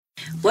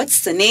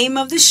What's the name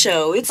of the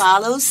show? It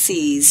follows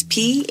C's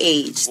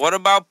PH. What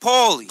about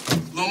Paulie?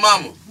 Little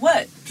mama.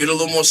 What? Get a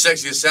little more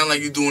sexy. It sound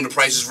like you're doing The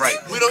Price is Right.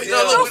 We don't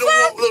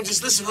want,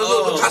 just listen for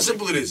look how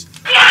simple it is.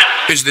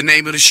 It's the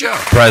name of the show.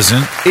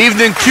 Present.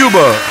 Evening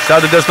Cuba.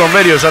 Shout out to Desktone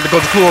Radio. Shout out to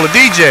Coach Clue, all the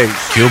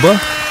DJs. Cuba?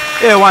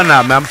 Yeah, why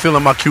not, man? I'm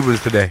feeling my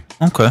Cubans today.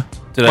 Okay.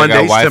 Do they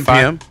Mondays, got 10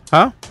 Wi-Fi? p.m.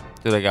 Huh?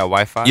 Do they got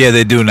Wi-Fi? Yeah,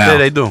 they do now. Yeah,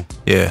 they do.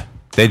 Yeah.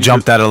 They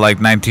jumped out of like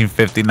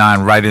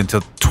 1959 right into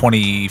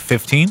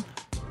 2015.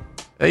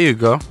 There you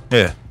go.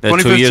 Yeah. They're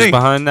 2 years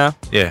behind now?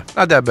 Yeah.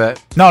 Not that bad.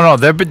 No,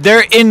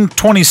 they're in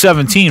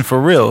 2017 for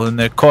real, and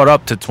they're caught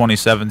up to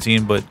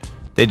 2017, but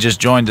they just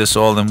joined us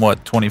all in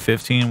what,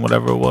 2015,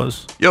 whatever it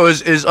was. Yo,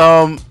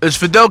 is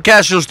Fidel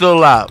Castro still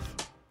alive?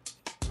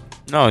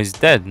 No, he's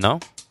dead,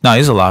 no? No,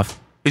 he's alive.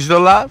 He's still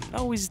alive?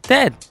 No, he's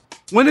dead.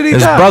 When did he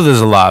His die?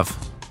 brother's alive.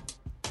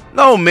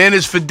 No, man,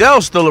 is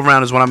Fidel still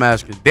around is what I'm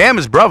asking. Damn,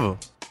 his brother.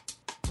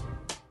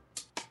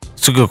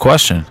 It's a good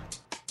question.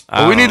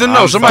 Well, we need to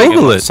know. Somebody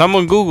Google it.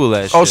 Someone Google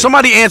that shit. Oh,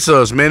 somebody answer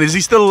us, man. Is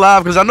he still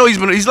alive? Because I know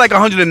he's like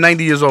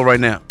 190 years old right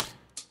now.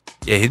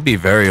 Yeah, he'd be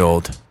very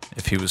old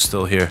if he was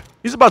still here.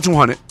 He's about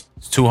 200.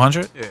 It's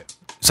 200? Yeah.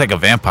 It's like a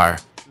vampire.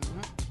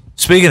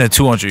 Speaking of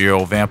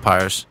 200-year-old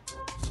vampires,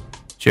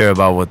 did you hear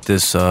about what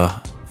this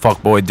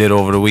fuckboy did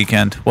over the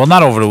weekend? Well,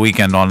 not over the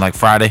weekend, on like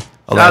Friday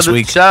or last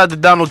week. Shout out to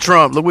Donald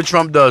Trump. Look what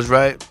Trump does,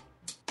 right?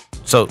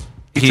 So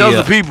He tells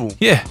the people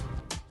Yeah.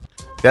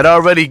 that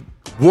already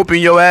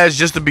whooping your ass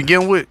just to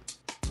begin with.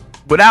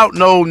 Without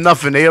no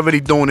nothing. They already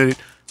doing it.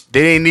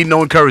 They ain't need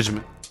no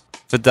encouragement.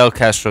 Fidel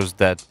Castro's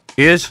dead.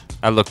 He is?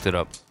 I looked it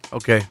up.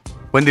 Okay.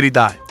 When did he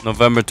die?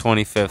 November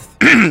 25th,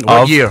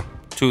 What year?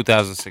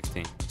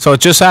 2016. So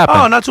it just happened.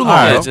 Oh, not too long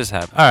Yeah, ago. it just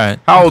happened. All right.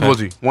 How old Okay. was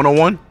he?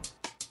 101?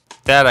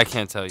 That I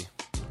can't tell you.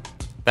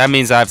 That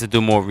means I have to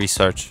do more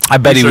research. I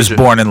bet he was Research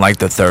it. born in like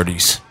the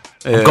 30s.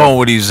 Yeah. I'm going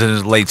with he's in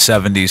his late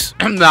 70s.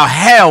 Now,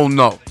 hell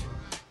no.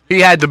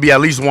 He had to be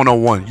at least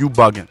 101. You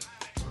bugging.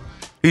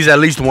 He's at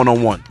least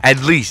 101.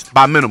 At least,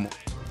 by minimum.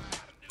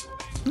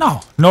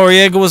 No.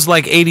 Noriega was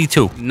like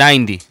 82.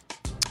 90.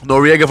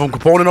 Noriega from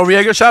Capone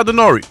Noriega? Shout out to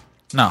Nori.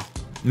 No.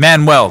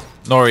 Manuel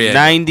Noriega.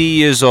 90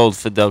 years old,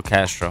 Fidel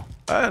Castro.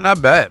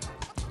 Not bad.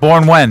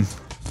 Born when?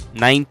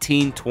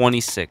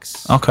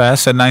 1926. Okay, I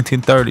said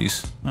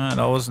 1930s. All right,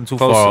 that wasn't too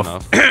Close far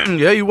off. enough.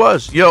 Yeah, he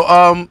was.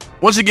 Yo,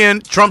 once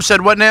again, Trump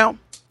said what now?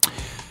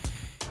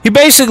 He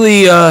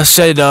basically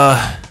said,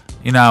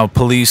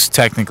 police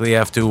technically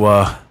have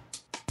to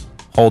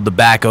hold the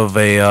back of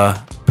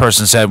a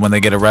person's head when they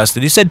get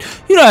arrested. He said,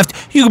 you don't have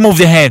to, you can move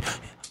the hand.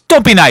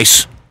 Don't be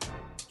nice.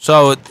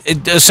 So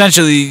it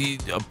essentially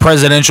a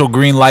presidential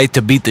green light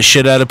to beat the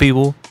shit out of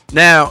people.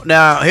 Now,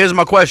 here's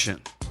my question.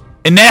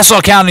 In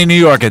Nassau County, New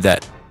York at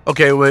that.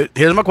 Okay, wait,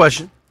 here's my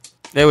question.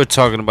 They were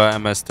talking about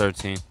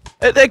MS-13.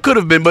 They could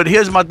have been, but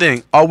here's my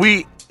thing. Are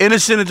we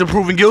innocent until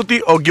proven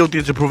guilty or guilty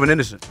until proven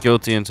innocent?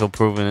 Guilty until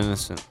proven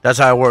innocent. That's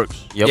how it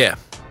works. Yep. Yeah.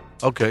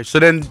 Okay, so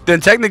then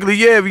technically,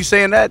 yeah, if he's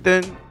saying that,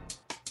 then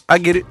I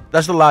get it.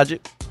 That's the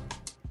logic.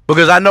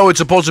 Because I know it's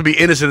supposed to be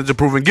innocent until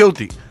proven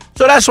guilty.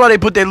 So that's why they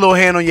put their little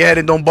hand on your head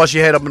and don't bust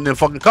your head up in the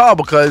fucking car,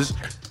 because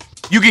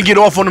you can get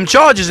off on them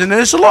charges and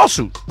then it's a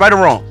lawsuit. Right or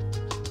wrong?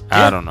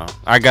 I don't know.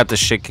 I got the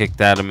shit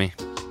kicked out of me.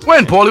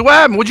 When, Paulie? What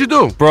happened? What'd you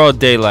do? Broad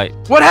daylight.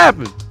 What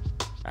happened?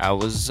 I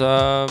was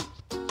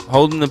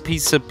holding the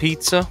pizza.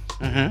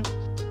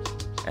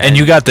 Mm-hmm. And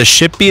you got the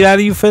shit beat out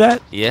of you for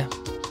that? Yeah.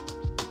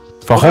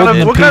 For What kind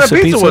holding of- a what piece kind of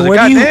of pizza was it? Where,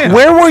 Goddamn.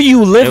 where were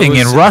you living?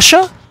 It was- In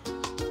Russia?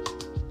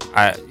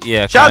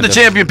 Yeah. Shout out kind to of.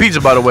 Champion Pizza,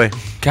 by the way.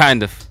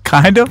 Kind of.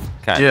 Kind of.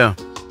 Yeah.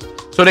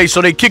 So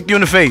they kicked you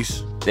in the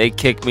face. They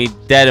kicked me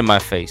dead in my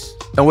face.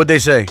 And what'd they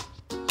say?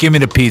 Give me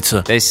the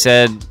pizza. They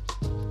said,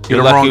 You're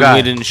 "You're the wrong lucky guy."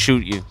 we didn't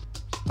shoot you."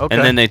 Okay.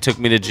 And then they took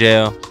me to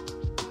jail.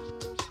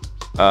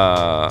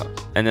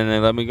 And then they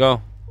let me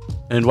go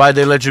And why'd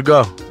they let you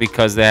go?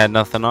 because they had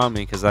nothing on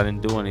me because I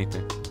didn't do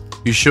anything.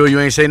 You sure you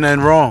ain't say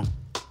nothing wrong?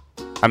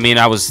 I mean,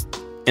 I was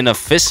in a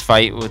fist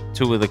fight with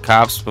two of the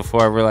cops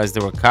before I realized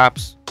they were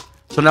cops.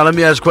 So now let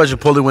me ask a question,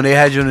 Paulie. When they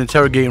had you in the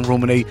interrogating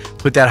room and they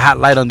put that hot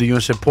light under you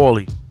and said,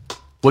 Paulie,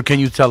 what can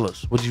you tell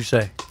us? What did you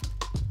say?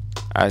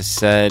 I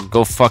said,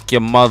 "Go fuck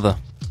your mother."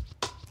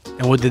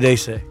 And what did they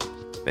say?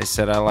 They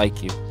said, "I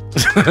like you."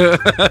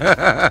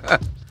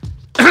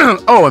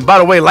 Oh, and by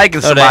the way, liking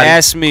So they somebody.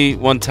 asked me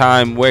one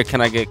time, "Where can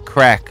I get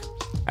crack?"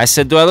 I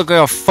said, "Do I look like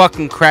a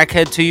fucking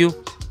crackhead to you?"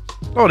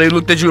 Oh, they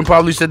looked at you and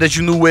probably said that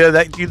you knew where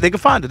they could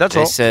find it. That's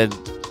They all. said,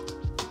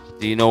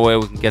 "Do you know where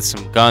we can get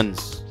some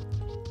guns?"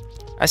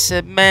 I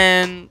said,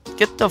 "Man,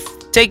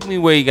 take me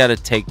where you gotta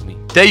take me."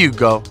 There you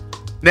go.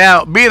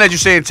 Now, being that you're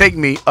saying take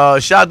me,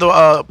 shout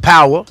out to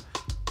Power.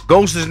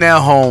 Ghost is now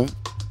home.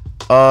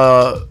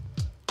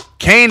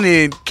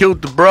 Kanan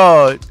killed the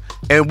broad.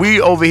 And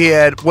we over here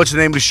at What's the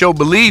Name of the Show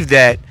believe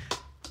that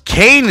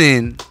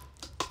Kanan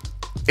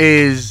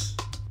is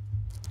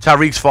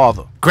Tariq's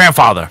father.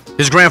 Grandfather.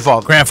 His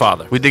grandfather.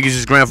 Grandfather. We think he's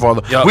his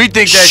grandfather. Yep. We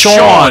think that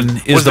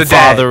Sean is was the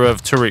dad. father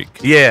of Tariq.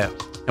 Yeah.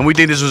 And we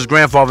think this was his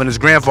grandfather, and his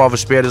grandfather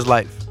spared his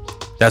life.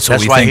 That's what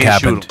That's we why think he didn't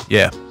happened. shoot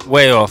Yeah.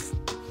 Way off.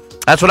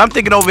 That's what I'm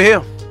thinking over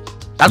here.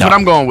 That's what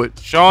I'm going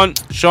with. Sean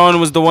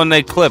was the one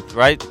they clipped,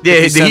 right? Yeah,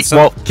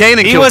 Kanan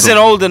he killed wasn't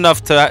him. old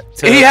enough to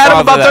He had him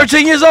father about that.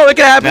 13 years old. It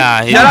can happen.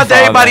 Nah, he Shout out didn't to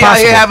everybody follow out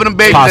that. here having them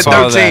babies at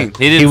Follow 13. that.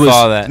 He didn't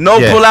follow that. No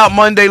pull out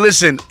Monday.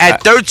 Listen,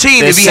 at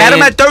 13, if he had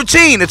him at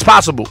 13, it's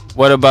possible.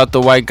 What about the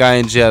white guy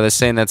in jail? They're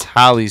saying that's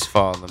Holly's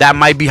father. That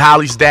might be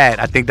Holly's dad.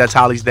 I think that's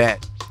Holly's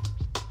dad.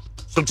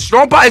 Some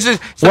strong parts.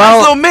 It's a Well,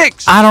 nice little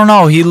mix. I don't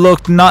know. He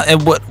looked not.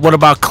 And what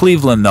about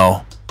Cleveland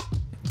though?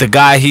 The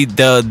guy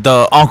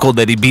the uncle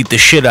that he beat the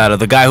shit out of,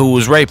 the guy who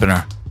was raping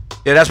her.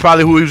 Yeah, that's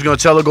probably who he was gonna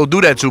tell her go do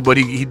that to, but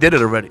he did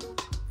it already.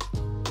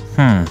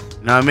 You know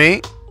what I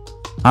mean?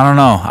 I don't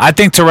know. I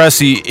think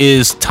Teresi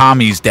is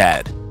Tommy's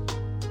dad.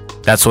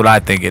 That's what I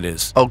think it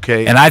is.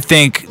 Okay. And I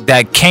think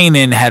that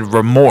Kanan had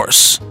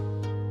remorse,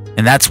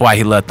 and that's why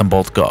he let them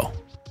both go.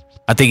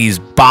 I think he's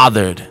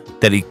bothered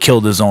that he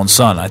killed his own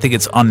son. I think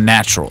it's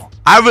unnatural.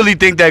 I really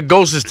think that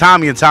Ghost is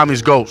Tommy and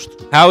Tommy's Ghost.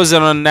 How is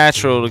it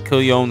unnatural to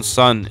kill your own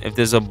son if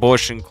there's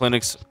abortion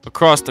clinics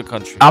across the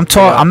country?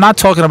 I'm not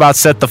talking about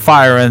set the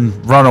fire and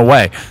run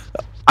away.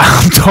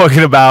 I'm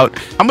talking about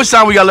how much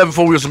time we got left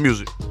before we get some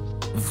music?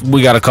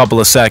 We got a couple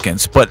of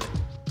seconds, but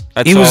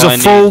That's he was all a I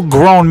need.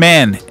 full-grown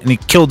man and he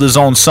killed his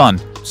own son.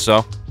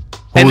 So, who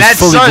And was that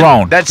fully son,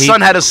 grown. that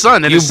son had a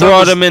son. And you his son brought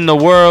was- him in the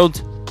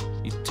world,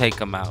 you take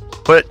him out.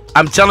 But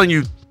I'm telling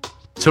you,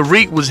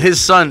 Tariq was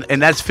his son,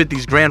 and that's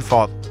 50's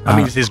grandfather. I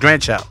mean, his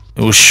grandchild.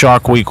 It was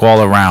Shark Week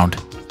all around.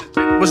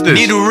 What's this?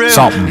 Need a real,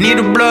 Something. need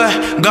a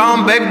blood.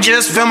 Gone, baby,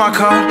 just fill my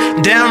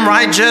cup. Damn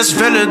right, just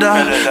fill it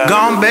up.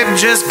 Gone, baby,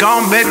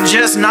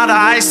 just not a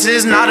ice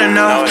is not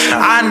enough.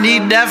 I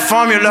need that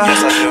formula.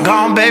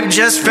 Gone, baby,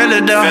 just fill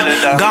it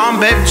up. Gone,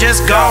 baby,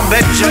 just.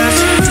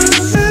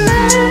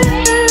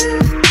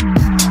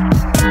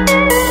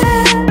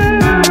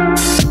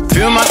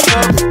 Fill my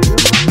cup.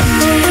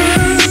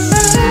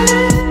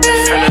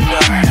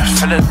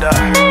 Fill it up.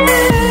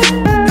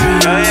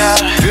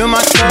 Fill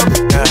my cup.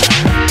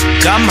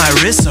 Got my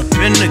wrist up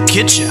in the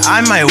kitchen,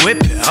 I might whip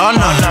it, oh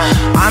no.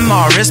 I'm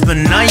all wrist, but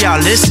none y'all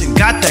listen.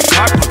 Got that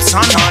carpet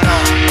on,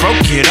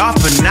 broke it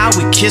off, but now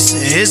we kissing.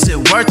 Is it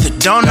worth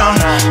it? Don't know.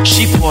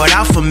 She poured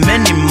out for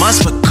many months,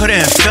 but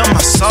couldn't fill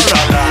my soul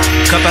up.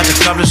 Cup after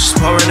cup, let's just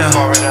pour it up.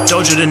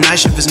 Doja the night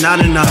shift is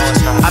not enough.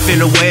 I feel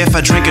away if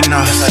I drink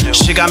enough.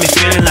 She got me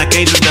feeling like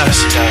angel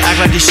dust.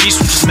 Act like the sheets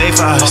was just made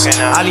for us.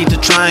 I lead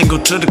the triangle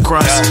to the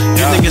cross.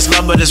 You think it's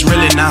love, but it's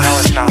really not.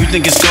 You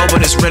think it's gold,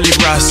 but it's really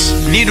rust.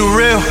 Need a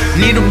real.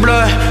 Need a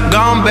blood,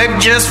 gone baby,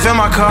 just fill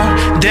my cup.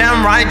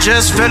 Damn right,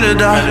 just fill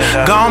it up.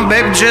 Gone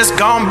baby, just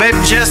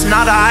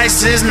not a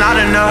ice is not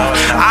enough.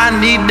 I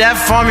need that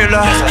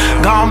formula.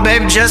 Gone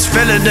baby, just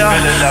fill it up.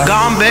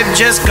 Gone baby,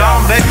 just.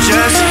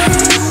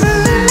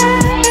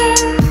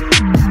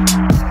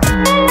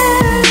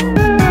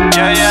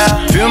 Yeah,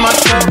 yeah. Fill my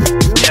cup.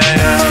 Yeah,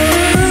 yeah.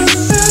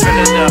 Fill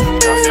it up,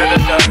 fill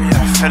it up,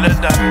 yeah, fill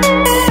it up.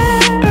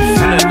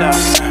 Fill it up.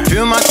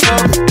 Fill my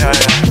cup. Yeah,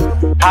 yeah.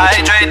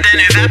 Hydrate,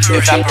 then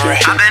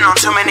evaporate. I've been on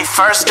too many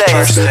first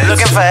dates.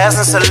 Looking for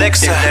essence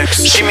elixir.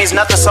 She means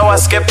nothing, so I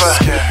skip her.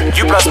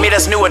 You plus me,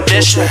 that's new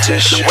addition.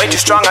 Way too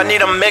strong, I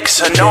need a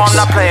mixer. No, I'm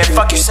not playing.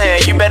 Fuck you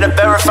saying. You better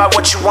verify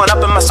what you want up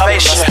in my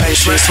spaceship.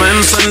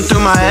 Swim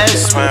through my head.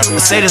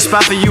 Say the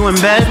spot for you in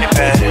bed.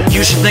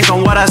 You should think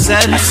on what I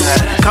said.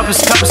 Cup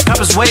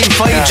is waiting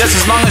for you just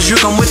as long as you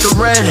come with the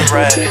red.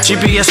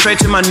 GPS straight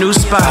to my new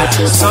spot.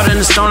 Soda in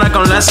the stone like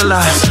on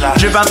Lancelot.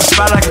 Drip out the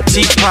spot like a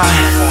teapot.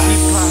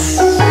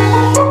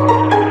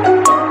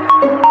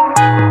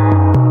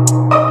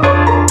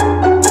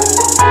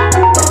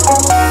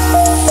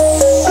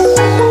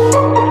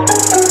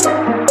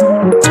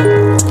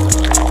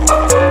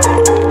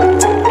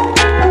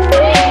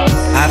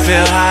 I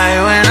feel high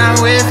when I'm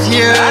with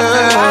you.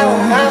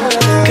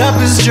 Cup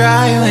is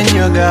dry when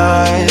you're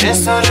gone.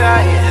 It's so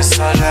dry, it's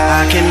so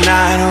dry. I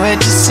cannot wait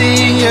to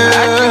see you.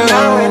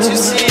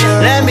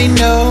 Let me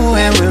know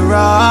when we're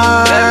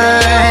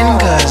on,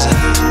 'cause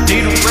I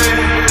need a break.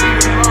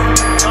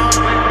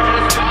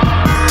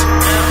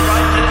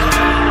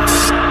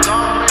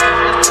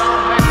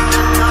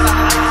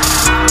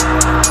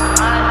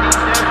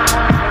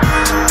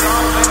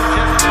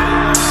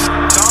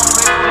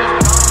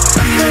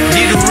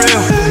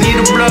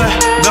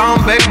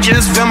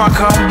 Just fill my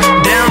cup,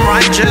 damn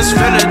right, just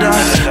fill it up.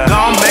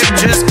 Gone baby,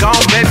 just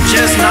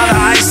not a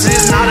ice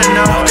is not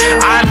enough.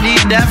 I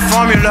need that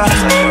formula.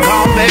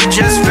 Gone baby,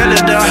 just fill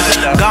it up.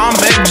 Gone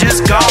baby,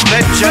 just.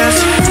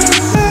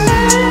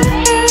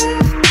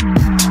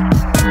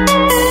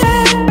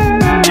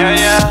 Yeah,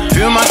 yeah,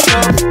 fill my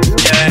cup.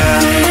 Yeah,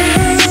 yeah,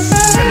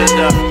 fill it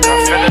up,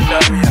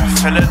 yeah,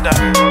 fill it up,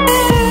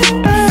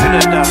 fill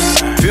it up.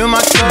 Fill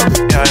my cup.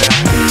 Yeah,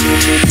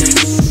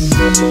 yeah.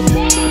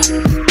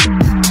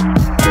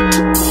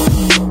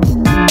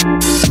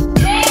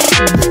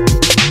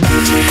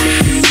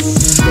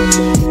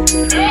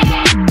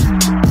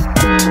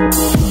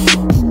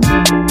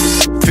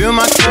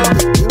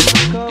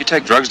 You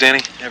take drugs,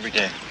 Danny? Every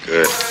day.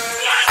 Good.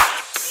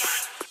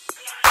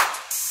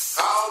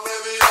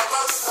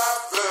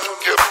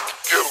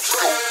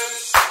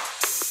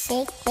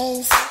 Big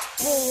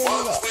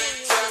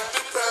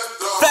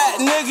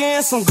Fat nigga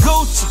in some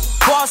Gucci,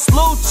 boss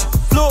Lucci.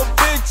 Flew a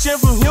bitch in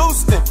from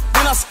Houston,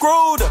 then I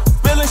screwed her.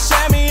 Billin'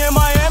 Shammy in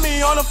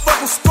Miami on a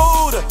fucking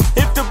scooter.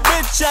 If the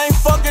bitch ain't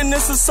fucking,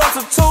 this is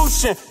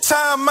substitution.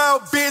 Time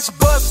out, bitch,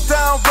 bust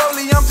down,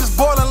 Rolly. I'm just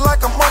ballin'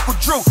 like I'm Uncle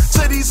Drew.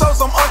 To these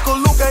hoes, I'm Uncle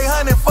Luke,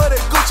 800 for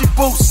that Gucci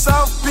boots.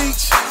 South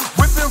Beach,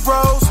 whipping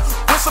rolls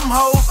with some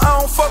hoes. I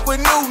don't fuck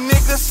with new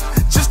niggas,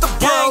 just a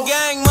bro.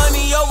 Gang,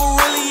 money over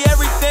really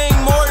everything,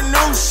 more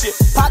new shit.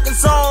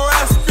 Pockets on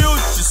Rasputin,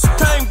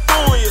 came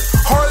through you.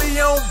 Harley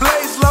on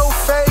Blaze, low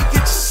fade,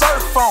 get your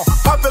surf on.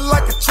 Pop it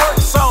like a twerk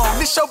song.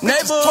 This your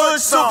neighborhood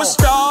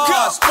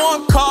superstars,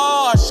 foreign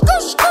cars,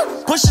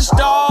 push a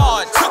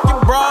star, took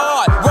it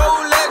broad.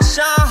 Rolex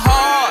shine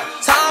hard,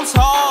 times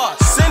hard,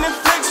 sending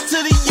flicks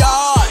to the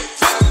yard.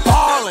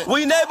 Ballin',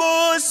 we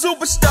neighborhood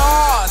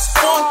superstars,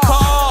 foreign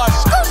cars,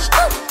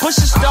 push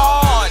a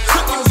star,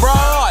 took it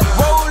broad.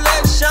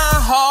 Rolex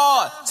shine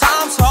hard,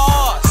 times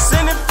hard,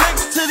 sending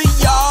flicks to the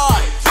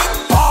yard.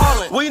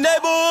 Ballin', we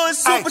neighborhood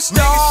superstars.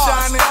 Niggas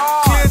shining,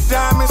 clear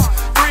diamonds,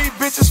 3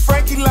 bitches,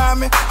 Frankie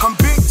Lyman. I'm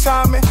big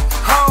timing.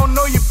 I don't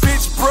know your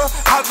bitch, bruh.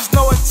 I just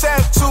know her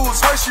tattoos.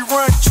 Hershey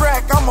run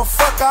track. I'ma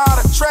fuck her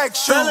out of track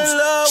shoes. Fell in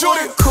love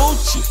with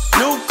Coochie,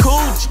 new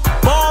Coochie.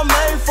 Ball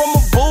made from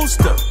a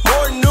booster,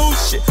 more new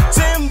shit.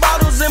 10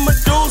 bottles in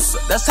Medusa,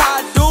 that's how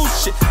I do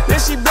shit. Then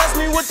she blessed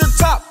me with the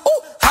top,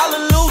 ooh,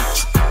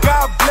 hallelujah.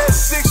 God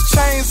bless 6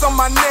 chains on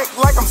my neck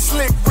like I'm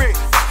Slick Rick.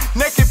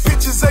 Naked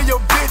pictures of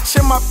your bitch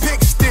in my pick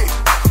stick.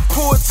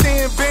 Pull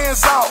 10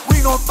 bands out,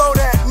 we gon' throw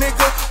that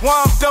nigga.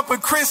 While I'm dumping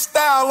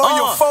crystal on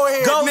your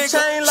forehead, gold nigga.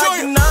 Chain like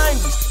the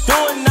 90s,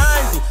 doing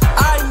 90,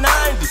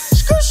 I-90.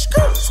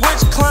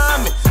 Switch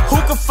climate, who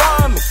can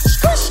find me?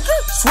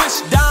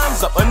 Switch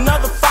dimes up,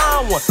 another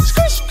fine one.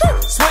 Switch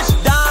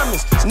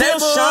diamonds, nail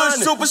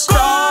shining.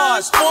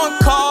 Superstars, foreign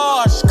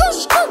cars,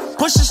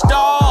 push a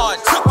star,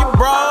 took it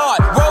broad.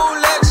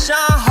 Rolex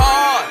shine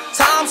hard,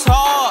 times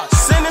hard,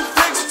 sending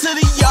flicks to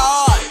the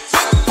yard.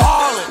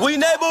 Ballin', we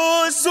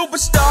neighborhood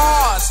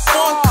superstars,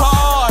 foreign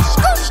cars,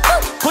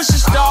 push a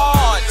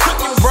star,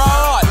 took it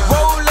broad.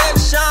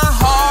 Rolex shine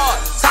hard,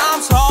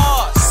 times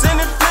hard,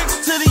 sending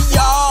flicks to the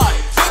yard.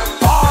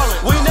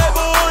 Ballin', we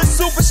neighborhood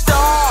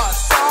superstars.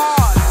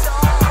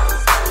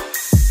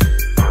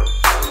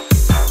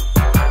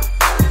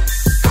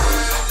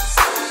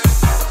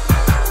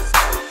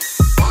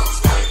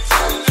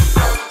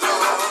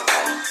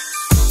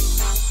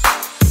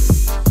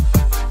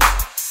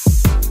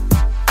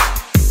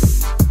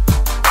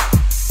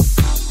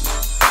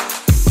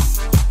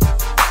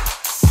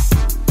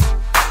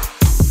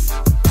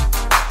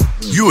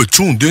 You are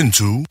tuned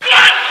into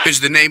is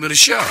the name of the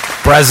show.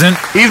 Present.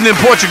 Evening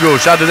Portugal.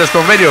 Shout out to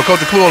Desktop Radio.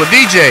 Culture Clue, all the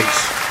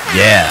DJs.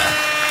 Yeah.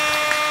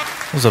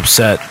 I was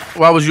upset.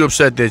 Why was you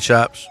upset there,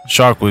 Chops?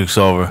 Shark Week's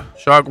over.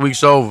 Shark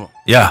Week's over.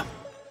 Yeah.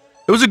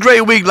 It was a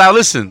great week. Now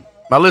listen,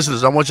 my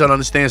listeners, I want y'all to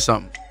understand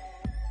something.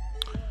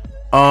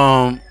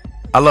 I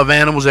love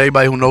animals.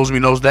 Everybody who knows me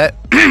knows that.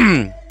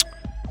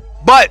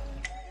 But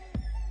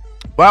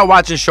while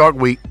watching Shark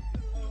Week,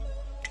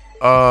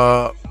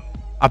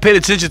 I paid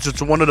attention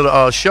to one of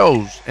the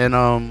shows, and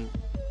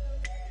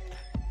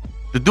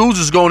the dudes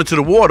was going into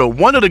the water.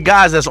 One of the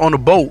guys that's on the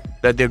boat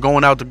that they're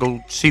going out to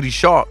go see the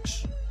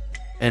sharks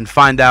and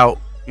find out,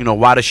 you know,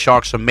 why the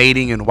sharks are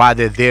mating and why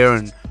they're there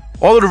and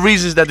all of the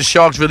reasons that the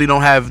sharks really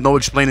don't have no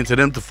explaining to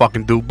them to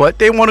fucking do, but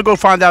they want to go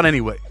find out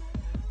anyway.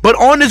 But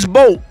on this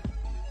boat,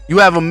 you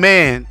have a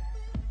man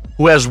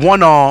who has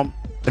one arm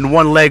and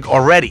one leg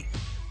already.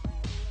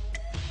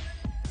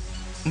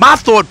 My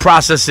thought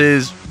process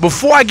is,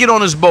 before I get on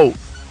this boat,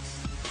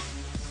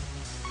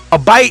 a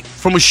bite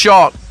from a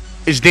shark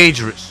is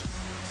dangerous.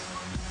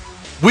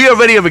 We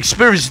already have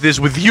experienced this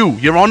with you.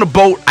 You're on the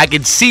boat. I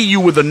can see you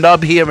with a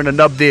nub here and a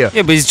nub there.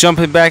 Yeah, but he's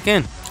jumping back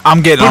in.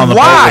 I'm getting on the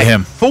boat with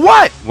him. For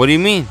what? What do you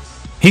mean?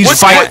 He's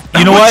fighting.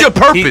 You know what's what?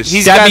 your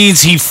purpose? That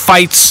means he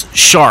fights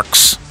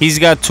sharks. He's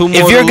got 2 more.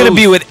 If you're to gonna lose.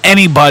 be with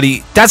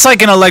anybody, that's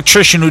like an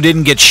electrician who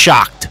didn't get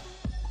shocked.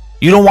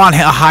 You don't want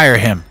to hire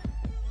him.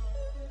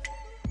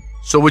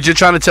 So what you're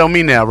trying to tell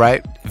me now,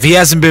 right? If he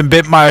hasn't been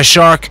bit by a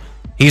shark,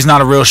 he's not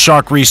a real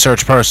shark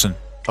research person.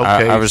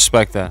 Okay, I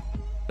respect that.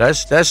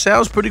 That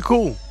sounds pretty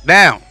cool.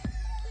 Now,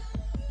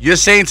 you're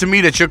saying to me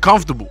that you're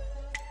comfortable.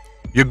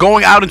 You're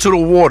going out into the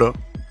water.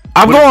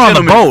 I'm with a going on the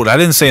gentleman. boat. I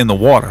didn't say in the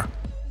water.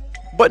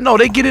 But no,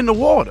 they get in the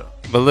water.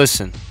 But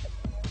listen,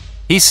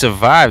 he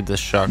survived the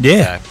shark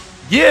attack.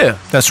 Yeah,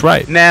 that's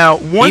right. Now,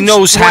 He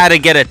knows how to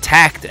get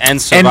attacked and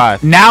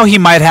survive. And now he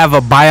might have a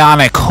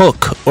bionic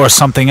hook or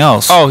something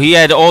else. Oh, he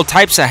had all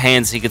types of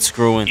hands he could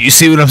screw in. You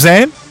see what I'm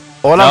saying?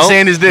 All No, I'm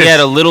saying is this. He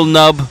had a little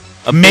nub.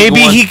 A Maybe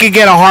big one. he could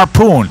get a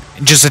harpoon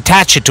and just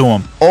attach it to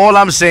him. All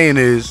I'm saying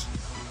is,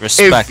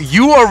 Respect. if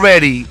you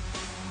already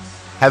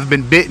have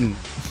been bitten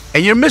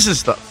and you're missing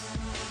stuff,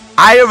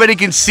 I already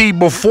can see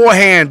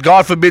beforehand,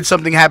 God forbid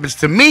something happens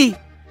to me,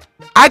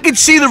 I can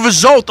see the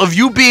result of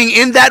you being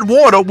in that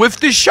water with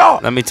this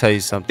shark. Let me tell you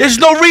something. There's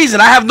no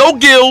reason. I have no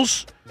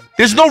gills.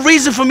 There's no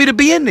reason for me to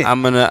be in there.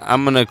 I'm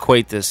gonna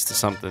equate this to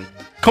something.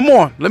 Come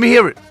on, let me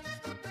hear it.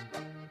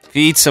 If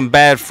you eat some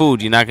bad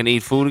food, you're not gonna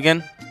eat food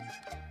again.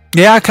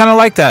 Yeah, I kind of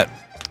like that.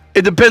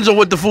 It depends on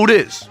what the food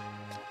is.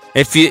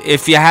 If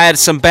you had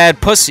some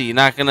bad pussy, you're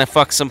not gonna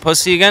fuck some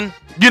pussy again.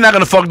 You're not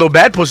gonna fuck no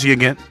bad pussy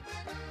again.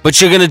 But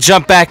you're gonna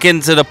jump back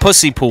into the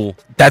pussy pool.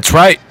 That's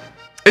right.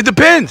 It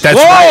depends. That's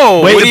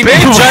Whoa! right. What do you mean?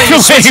 You're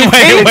switching teams?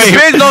 It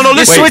depends. No, You're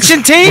listen.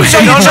 switching teams, or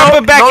No, you're no,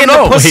 jumping back no, in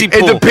no. the pussy It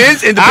pool?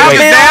 depends. It I'm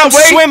depends. Now,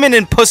 wait. swimming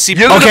in pussy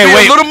You're pool. gonna be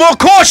wait. a little more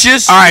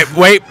cautious. All right,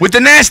 wait. With the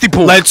nasty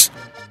pool. Let's.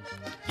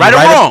 Right or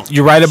wrong?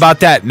 You're right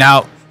about that.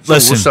 Now,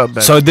 listen. what's up,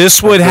 Ben? So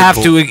this would That's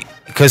have cool. to,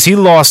 because he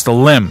lost a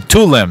limb, 2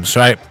 limbs,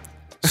 right?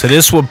 So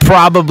this would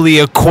probably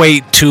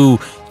equate to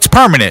it's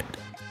permanent,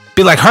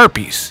 be like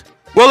herpes.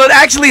 Well, it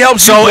actually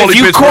helps So you. if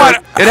you Pittsburgh. caught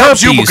it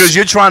helps you herpes- because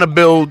you're trying to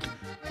build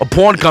a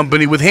porn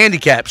company with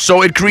handicaps.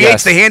 So it creates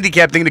Yes. the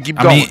handicap thing to keep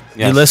I going. mean,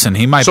 you listen,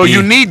 he might so be.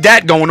 you need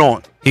that going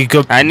on. He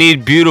could. I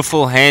need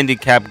beautiful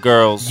handicapped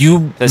girls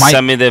You to might-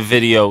 send me their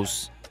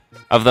videos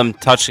of them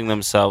touching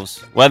themselves.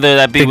 Whether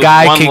that be The with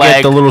guy one could leg,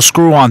 get the little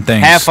screw-on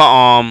things. half an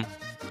arm,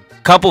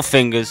 couple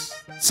fingers,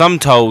 some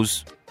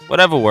toes,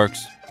 whatever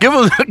works. Give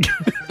him.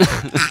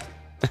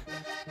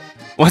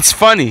 What's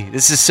funny?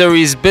 This is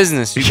serious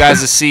business. You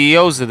guys are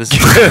CEOs of this.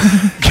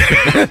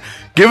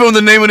 Give him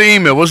the name of the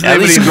email. What's the At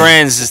name of least the email?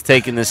 Grands is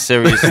taking this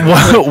seriously.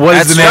 What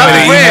is the name That's of the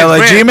right. email at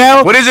Grant.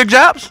 Gmail? What is it,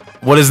 Jobs?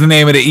 What is the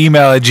name of the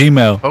email at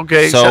Gmail?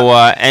 Okay. So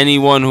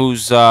anyone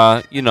who's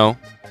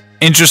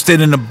Interested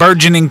in a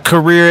burgeoning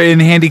career in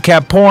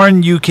handicap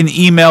porn, you can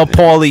email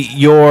Paulie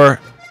your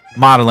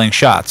modeling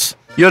shots.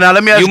 yo, now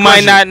let me ask you you a might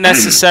question. not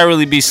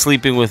necessarily be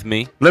sleeping with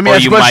me. Let me or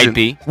ask you you a question. might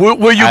be.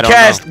 Will you I don't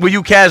cast? know. Will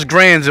you cast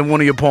Grands in one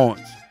of your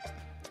porns?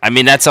 I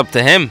mean, that's up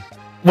to him.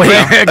 Wait,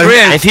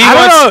 Grant, If he I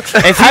don't wants, know.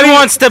 if he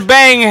wants to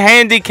bang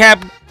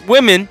handicapped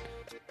women,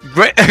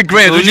 Grant, who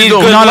what you need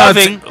doing? good no,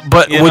 loving,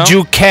 but you would know?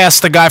 you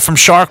cast the guy from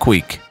Shark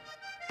Week?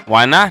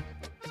 Why not?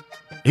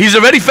 He's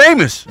already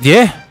famous.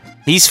 Yeah,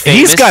 He's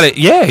famous. he's got it.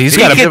 Yeah, he's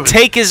He got could it.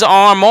 take his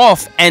arm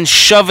off and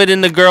shove it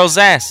in the girl's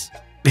ass.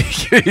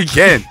 He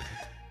can.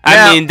 I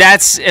Now- mean,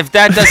 if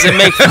that doesn't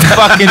make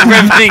fucking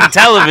riveting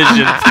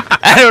television,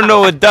 I don't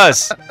know what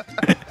does.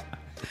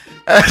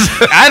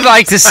 I'd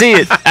like to see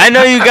it. I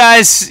know you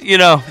guys, you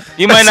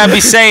might not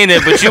be saying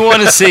it, but you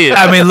want to see it.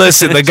 I mean,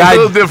 listen, the a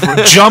little guy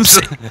different. jumps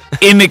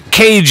in the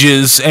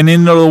cages and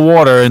into the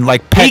water and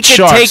like pet He could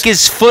sharks. take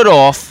his foot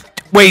off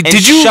Wait, and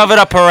did you shove it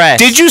up her ass.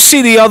 Did you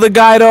see the other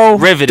guy though?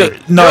 Riveting.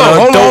 No, Yo,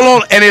 hold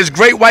don't- on. And there's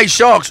great white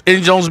sharks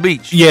in Jones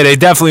Beach. Yeah, they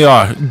definitely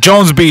are.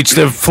 Jones Beach,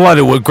 they're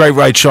flooded with great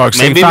white sharks.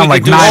 Maybe they found we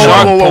like could do 9 a Whoa,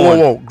 shark whoa, whoa, porn.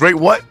 whoa, whoa. Great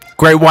what?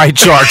 great white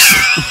sharks.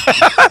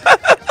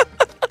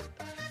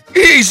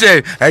 He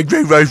said, "A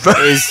great white shark."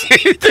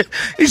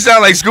 He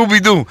sound like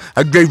Scooby Doo.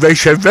 A great white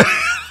shark.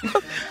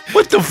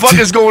 What the fuck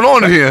is going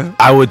on here?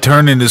 I would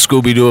turn into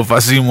Scooby Doo if I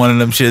seen one of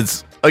them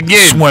shits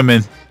Again,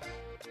 swimming.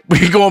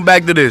 we going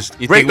back to this.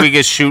 You think we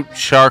could shoot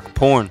shark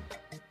porn?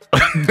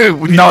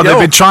 No, they've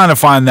been trying to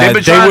find that.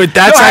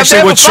 That's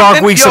actually what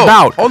Shark Week's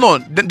about. Hold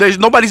on, there's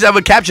nobody's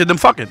ever captured them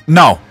fucking.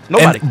 No,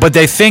 Nobody. But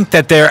they think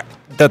that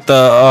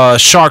the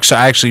sharks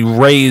are actually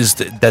raised,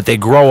 that they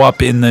grow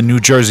up in the New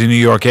Jersey, New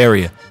York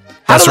area.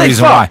 How That's do the they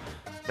reason fuck? why.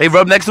 They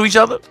rub next to each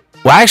other.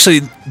 Well,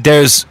 actually,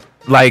 there's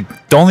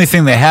like the only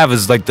thing they have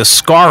is like the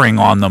scarring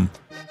on them.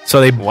 So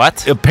they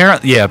What?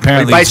 Apparently, They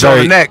bite it's on the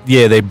very- neck.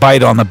 Yeah, they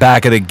bite on the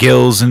back of the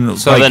gills and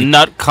So like, the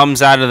nut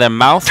comes out of their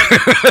mouth?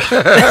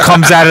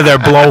 comes out of their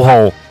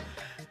blowhole.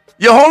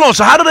 Yo, hold on.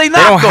 So how do they They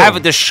not? don't though? have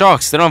it. They're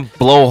sharks. They don't have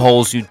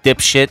blowholes, you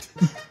dipshit.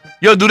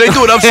 Yo, do they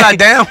do it upside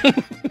down?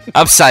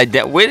 Upside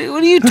down. What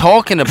are you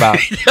talking about?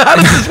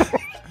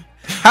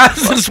 How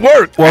does this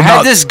work? I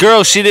had this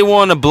girl. She didn't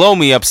want to blow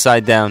me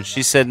upside down.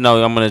 She said,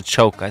 "No, I'm gonna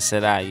choke." I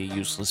said, "You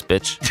useless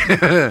bitch."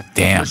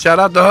 Damn, Shout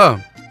out to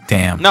her.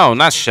 damn. No,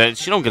 not shit.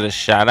 She don't get a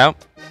shout out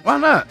Why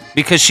not?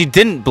 because she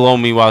didn't blow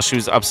me while she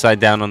was upside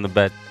down on the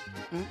bed.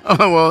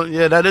 Oh, well,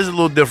 yeah, that is a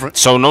little different.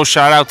 So no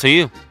shout out to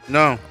you.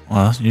 No.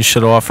 Well, you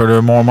should have offered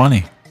her more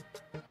money.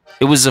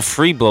 It was a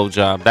free blow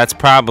job. That's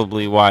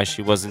probably why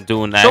she wasn't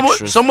doing the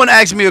extras. Someone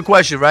asked me a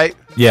question, right?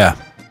 Yeah,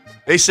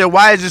 They said,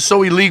 why is it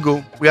so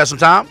illegal? We got some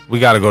time? we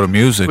got to go to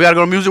music. We got to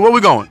go to music. Where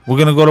we going? We're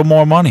gonna go to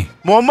more money.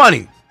 More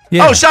money.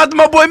 Yeah. Oh, shout out to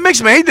my boy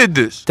Mix, man. He did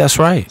this. That's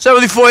right.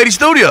 7480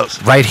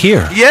 Studios. Right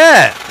here.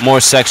 Yeah.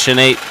 More Section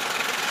 8. All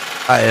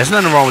right, there's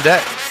nothing wrong with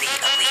that.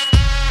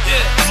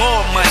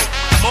 More money,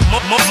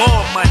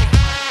 more money,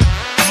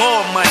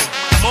 more money, more money,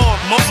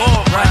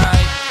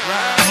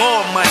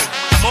 more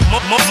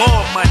money,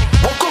 more money.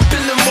 Woke up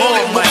in the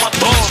morning with my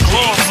thoughts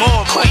more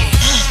money,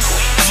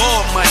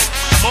 more money,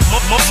 more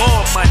money,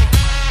 more money,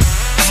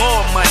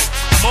 more money,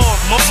 more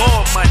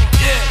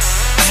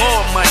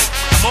money,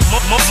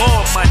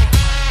 more money.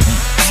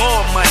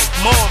 More money,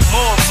 more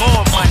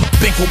money.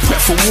 Bankroll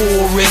prep for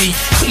war already.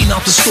 Clean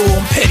out the store,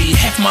 I'm petty.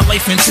 Half my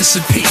life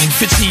anticipating.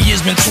 15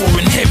 years been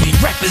touring heavy.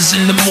 Rappers killers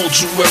in the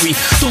mortuary.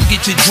 Don't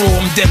get your draw,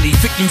 I'm deadly.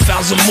 Victim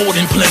files are more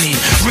than plenty.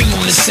 Bring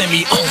on the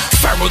semi.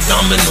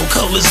 Ferragamo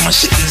colors, my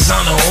shit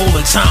designer all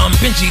the time.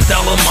 Benji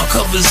Dollar, my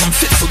covers, I'm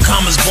fit for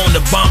commas, born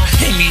to bomb.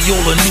 Hang me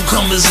all the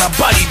newcomers, I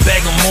body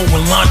bag them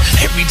over line.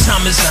 Every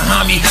time it's a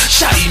homie,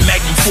 shotty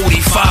Magnum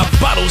 45.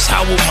 Bottles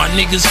high with my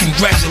niggas,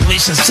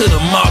 congratulations to the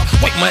mob.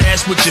 Wipe my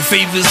ass with your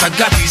favors, I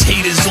got these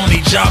haters on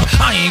their job.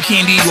 I ain't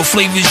candy or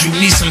flavors, you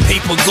need some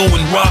paper, go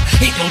and rob.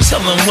 Ain't no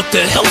telling what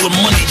the hell the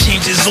money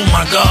changes, oh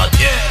my god,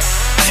 yeah.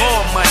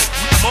 More money,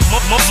 more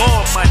money,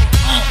 more money,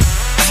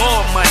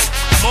 more money,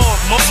 more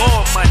money,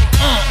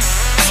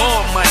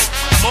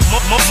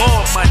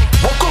 more money.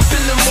 Woke up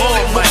in the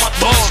morning with my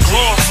thoughts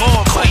green,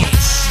 more money,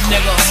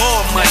 nigga,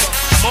 more money,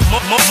 more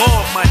money,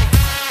 more money,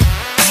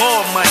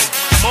 more money,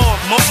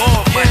 more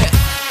money,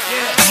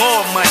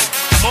 more money,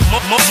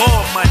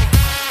 more money.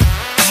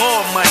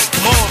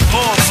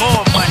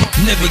 More money.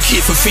 Never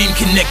cared for fame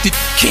connected.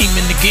 Came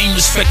in the game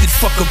respected.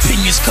 Fuck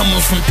opinions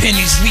coming from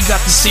pennies. We got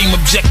the same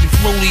objective.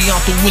 Rolling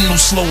out the window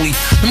slowly.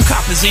 Them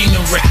coppers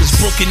aiming reckless.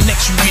 Broken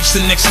necks, you reach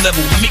the next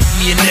level. Make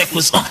me a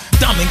necklace.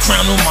 Diamond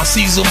crown on my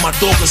Caesar. My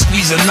dog a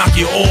squeezer. Knock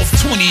you off.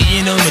 20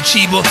 in a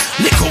Machiba.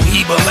 Lick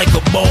Cohiba like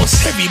a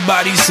boss.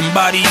 Everybody,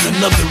 somebody.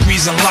 Another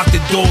reason. Lock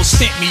the doors.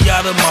 Stamp me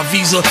out of my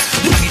visa.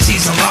 Louis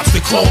T's and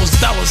lobster claws.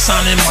 Dollar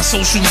sign in my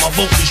social. My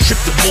vocals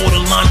trip the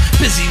borderline.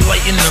 Busy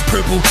lighting the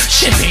purple,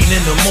 champagne in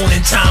the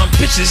morning time.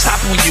 Bitches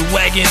hop on your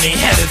wagon, ain't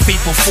had a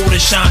fate before the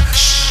shine.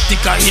 Shh,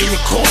 think I hear a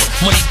call,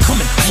 money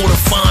coming, more to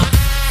find.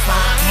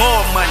 More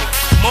money,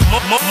 more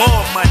money,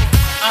 more money,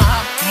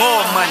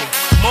 more money,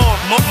 more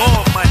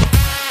money,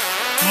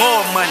 more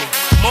money,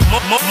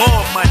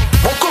 more money.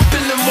 Woke up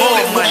in the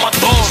morning with my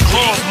thoughts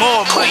green,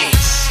 more money,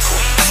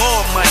 more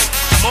money,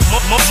 more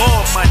money,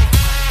 more money,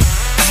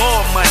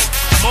 more money,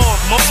 more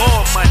money,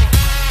 more money.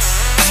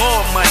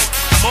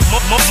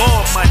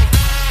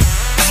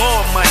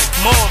 More money,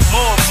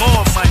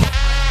 more money.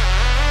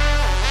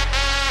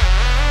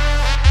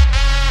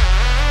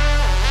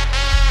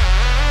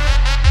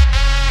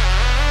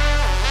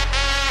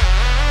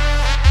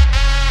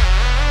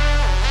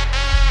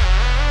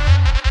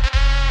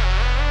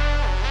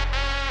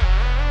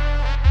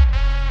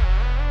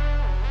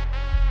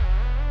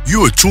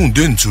 You are tuned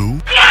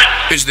into.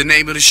 Is the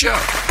name of the show.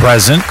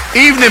 Present.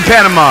 Evening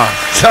Panama.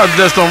 Shout out to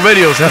Just on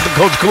Radio. Shout out to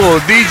Coach Cool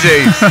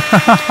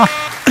DJs.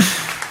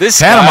 This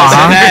Panama, guy's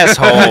an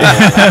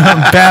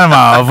asshole.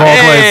 Panama, of all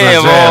places. Hey,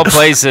 of all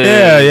places.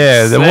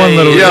 Yeah. The one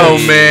little. Yo,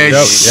 man.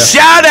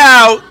 Shout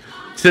out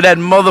to that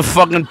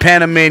motherfucking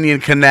Panamanian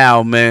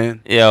Canal,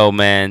 man. Yo,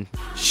 man.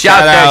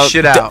 Shout that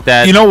shit out.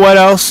 You know what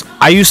else?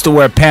 I used to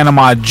wear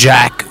Panama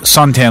Jack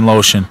suntan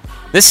lotion.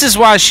 This is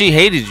why she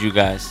hated you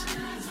guys.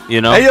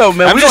 You know? Hey, yo,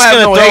 man. I'm just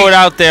going to throw it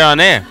out there on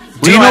air.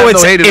 Do you know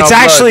it's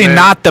actually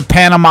not the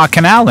Panama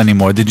Canal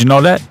anymore? Did you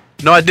know that?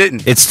 No, I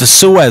didn't. It's the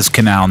Suez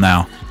Canal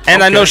now.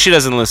 And I know she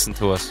doesn't listen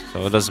to us,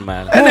 so it doesn't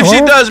matter. And if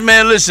she does,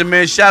 man, listen,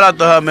 man, shout out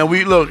to her, man.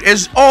 We look,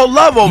 it's all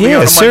love over here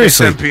on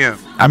seriously. Monday, 10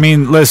 p.m. I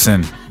mean,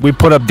 listen, we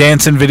put up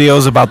dancing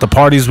videos about the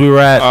parties we were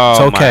at. Oh,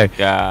 it's okay. My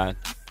God.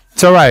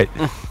 It's all right.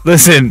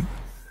 Listen,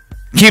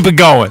 keep it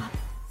going.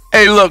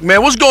 Hey, look,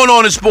 man, what's going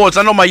on in sports?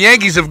 I know my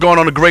Yankees have gone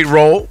on a great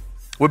roll.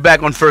 We're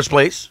back on first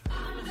place.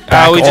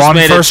 We just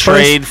made a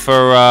trade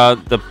for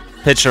the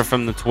pitcher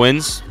from the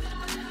Twins.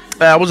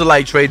 It was a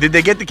light trade. Did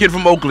they get the kid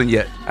from Oakland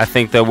yet? I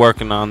think they're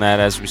working on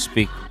that as we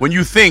speak. When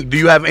you think, do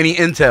you have any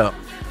intel?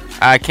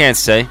 I can't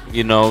say.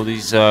 You know,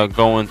 these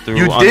going through.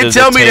 You did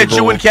tell me that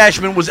Ewan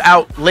Cashman was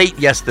out late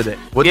yesterday.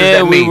 What does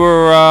that mean? We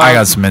were. I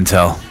got some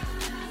intel.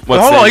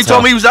 Hold on, he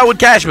told me he was out with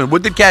Cashman.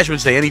 What did Cashman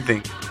say?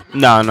 Anything?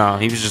 No,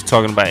 he was just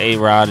talking about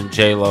A-Rod and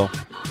J-Lo.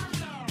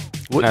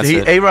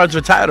 A-Rod's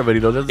retired already,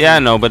 though. Doesn't I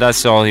know, but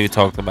that's all he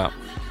talked about.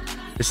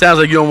 It sounds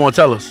like you don't want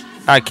to tell us.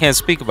 I can't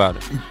speak about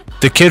it.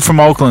 The kid from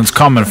Oakland's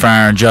coming for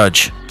Aaron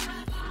Judge.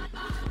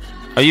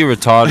 Are you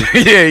retarded?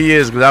 Yeah, he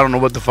is, because I don't know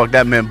what the fuck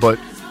that meant, but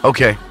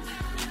okay.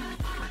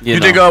 You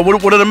think,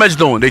 what are the Mets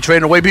doing? They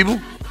trading away people?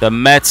 The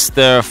Mets,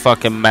 they're a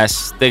fucking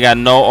mess. They got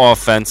no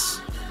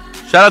offense.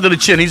 Shout out to the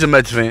Chin. He's a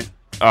Mets fan.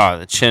 Oh,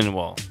 the Chin,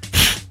 well,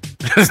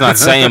 it's not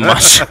saying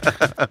much.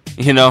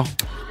 You know?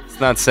 It's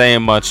not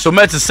saying much. So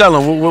Mets are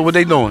selling. What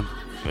they doing?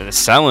 They're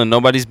selling.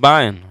 Nobody's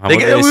buying. They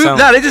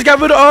just got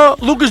rid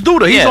of Lucas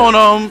Duda. He's on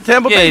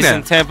Tampa Bay now. Yeah, he's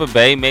in Tampa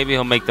Bay. Maybe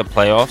he'll make the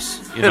playoffs.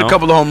 You Hit know? a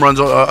couple of home runs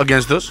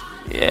against us.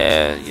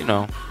 Yeah, you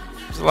know.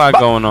 There's a lot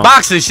going on.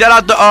 Boxing. Shout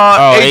out to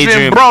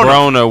Adrian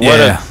Broner. What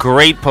a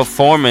great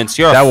performance.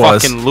 You're a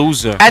fucking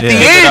loser. At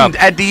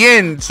the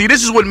end, see,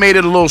 this is what made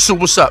it a little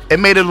what's up?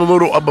 It made it a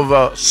little of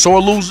a sore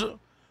loser,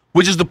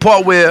 which is the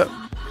part where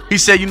he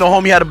said,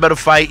 homie had a better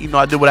fight.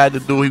 I did what I had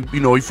to do.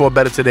 He fought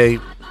better today.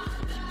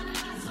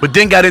 But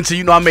then got into,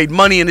 I made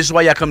money, and this is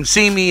why y'all come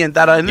see me, and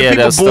that. And yeah,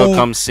 people they'll still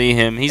come see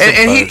him. He's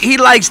he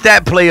likes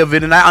that play of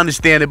it, and I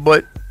understand it.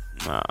 But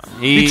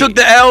he took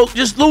the L.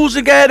 Just lose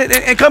and get it,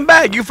 and come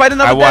back. You fight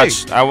another day.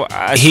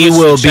 He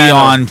will be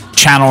on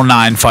Channel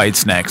 9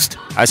 Fights next.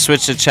 I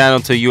switched the channel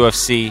to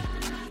UFC.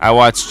 I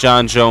watched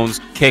John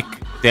Jones kick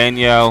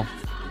Danielle.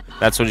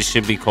 That's what he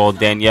should be called,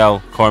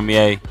 Danielle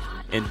Cormier,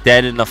 and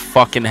dead in the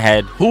fucking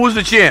head. Who was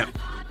the champ?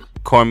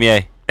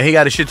 Cormier. And he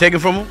got his shit taken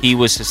from him? He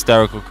was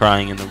hysterical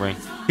crying in the ring.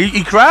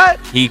 He cried?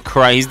 He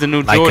cried. He's the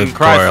new Like Jordan a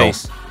cry girl.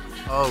 face.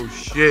 Oh,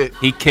 shit.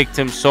 He kicked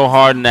him so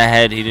hard in the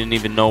head, he didn't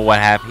even know what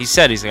happened. He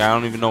said, he's like, I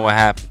don't even know what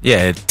happened.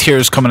 Yeah,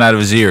 tears coming out of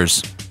his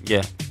ears.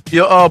 Yeah.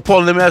 Yo,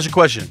 Paul, let me ask you a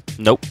question.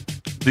 Nope.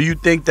 Do you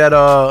think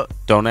that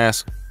Don't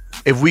ask.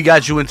 if we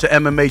got you into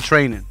MMA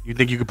training, you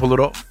think you could pull it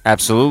off?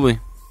 Absolutely.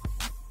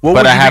 What But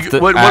would I you have be, to-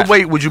 What I-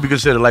 weight would you be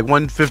considered? Like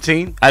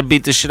 115? I'd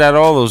beat the shit out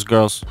of all those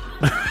girls.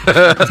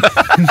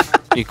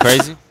 You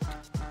crazy?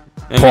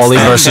 Paulie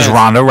versus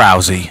Ronda. Ronda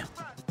Rousey.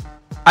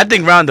 I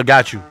think Ronda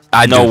got you.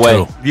 I No do way.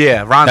 too.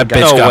 Yeah, Ronda That got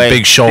bitch you. got way. big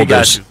He got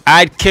shoulders. you.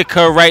 I'd kick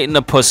her right in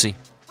the pussy.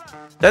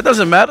 That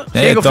doesn't matter. She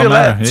Yeah, ain't it gonna don't feel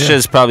matter. that. Yeah.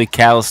 Shit's probably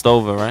calloused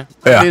over, right?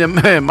 I mean,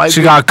 man, might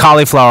She be. got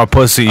cauliflower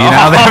pussy. You know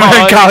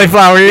Oh,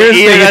 cauliflower ears?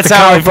 Yeah, They get that's the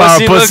how her cauliflower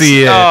pussy pussy.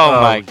 looks. Yeah.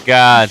 Oh my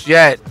god.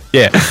 Yeah.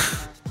 Yeah.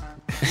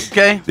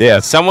 Okay. Yeah.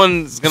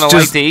 Someone's gonna It's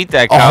like just to eat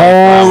that. a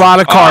cauliflower. whole lot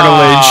of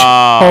cartilage.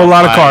 Whole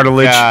lot of my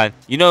cartilage. God.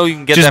 You know you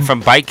can get Just- that from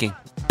biking.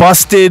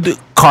 Busted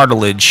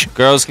cartilage.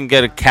 Girls can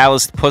get a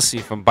calloused pussy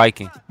from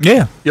biking.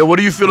 Yeah. Yo, what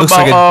do you feel Looks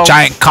about like a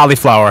giant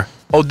cauliflower.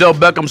 Odell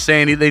Beckham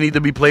saying they need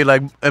to be played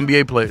like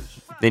NBA players?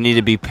 They need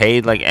to be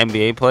paid like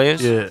NBA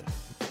players. Yeah.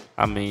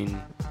 I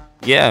mean,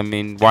 yeah. I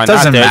mean, why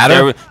Doesn't not?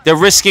 matter. They're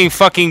risking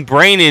fucking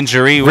brain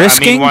injury.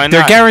 Risking? I mean, why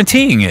They're not?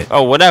 guaranteeing it.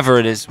 Oh, whatever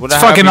it is. It's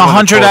Whatever. fucking however you wanna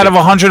 100 quote out of it.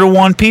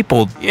 101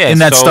 people Yeah, in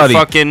that so study.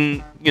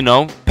 Fucking,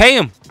 pay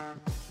him.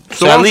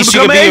 So, at at least least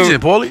you become could an be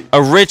agent, Paulie.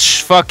 a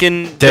rich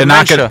fucking. They're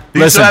not dementia. gonna- Do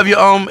you still Listen, have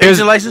your here's-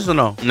 agent license or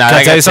no? Nah, Can I that tell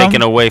you got something?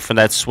 taken away for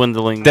that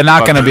swindling. They're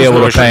not going to be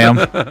able to pay them.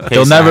 extortion.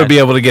 They'll Case never nine. be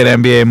able to get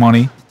NBA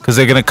money because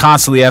they're going to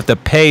constantly have to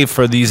pay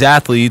for these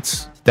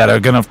athletes that are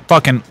going to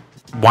fucking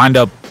wind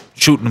up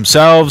shooting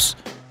themselves,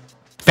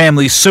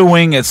 families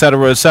suing, et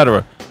cetera, et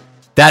cetera.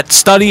 That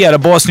study at a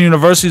Boston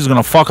University is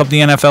going to fuck up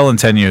the NFL in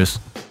 10 years.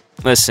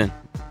 Listen,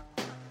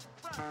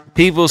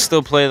 people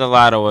still play the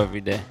lotto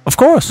every day. Of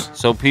course.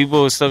 So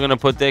people are still gonna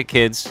put their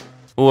kids,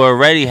 who are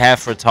already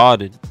half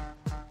retarded,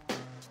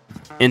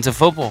 into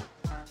football.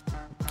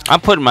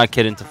 I'm putting my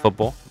kid into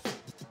football.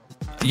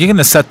 You're going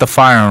to set the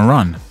fire and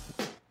run.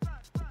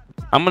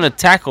 I'm gonna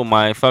tackle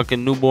my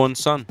fucking newborn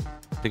son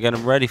to get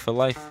him ready for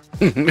life.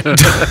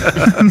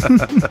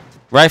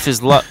 Life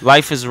is rough.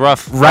 Rife is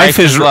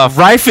love.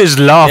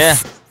 love. Yeah.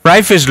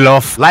 Rife is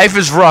love. Life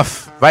is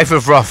rough. Life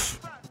is rough.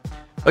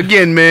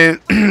 Again, man,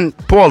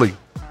 Paulie.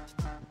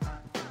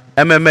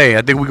 MMA,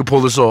 I think we can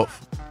pull this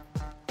off.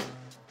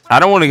 I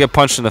don't want to get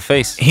punched in the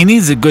face. He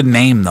needs a good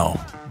name though,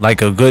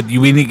 like a good.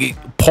 We need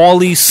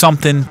Paulie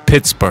something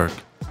Pittsburgh.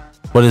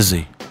 What is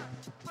he?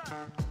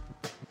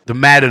 The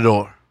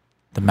Matador.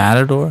 The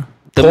Matador?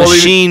 The Paulie-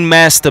 machine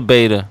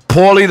masturbator.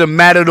 Paulie the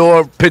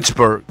Matador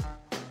Pittsburgh.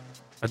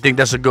 I think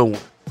that's a good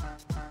one.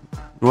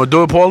 You want to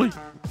do it, Paulie?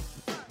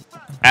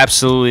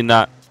 Absolutely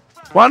not.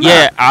 Why not?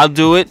 Yeah, I'll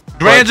do it.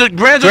 Grants but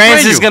Grants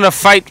Grants is gonna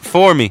fight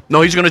for me.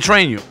 No, he's gonna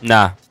train you.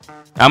 Nah,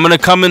 I'm gonna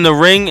come in the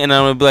ring and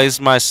I'm gonna be like, "This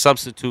is my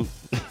substitute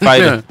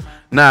fighter."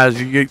 Nah,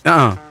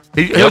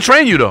 he'll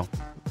train you though.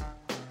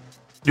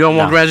 You don't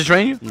want No. Grants to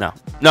train you? No,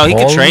 no, he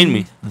can train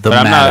me, the but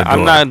I'm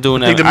Matador. not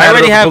doing I think that. the I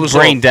already Matador have pull us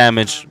brain off.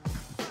 damage.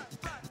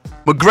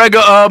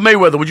 McGregor,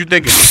 Mayweather, what you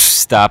thinking?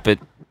 Stop it,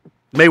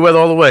 Mayweather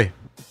all the way.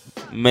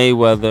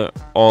 Mayweather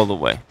all the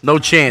way. No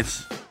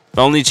chance.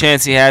 The only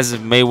chance he has is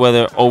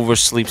Mayweather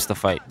oversleeps the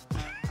fight.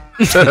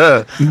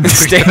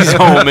 Stays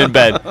home in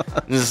bed.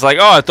 It's like,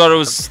 oh, I thought it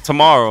was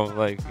tomorrow.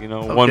 Like,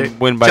 one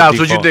win by Chops,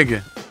 default. what you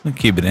thinking?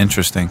 Keep it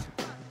interesting.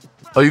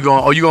 Are you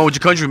going with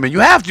your countrymen? You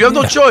have to. You have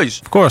no choice.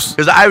 Of course.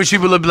 Because the Irish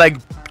people will be like,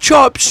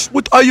 Chops,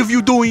 what are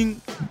you doing?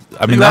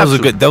 I mean, You that have was a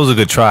to. good. That was a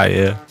good try.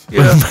 Yeah.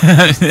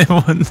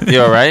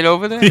 You all right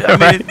over there? I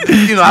mean, I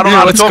don't know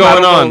how to What's talk. I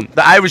going don't know. on?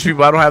 The Irish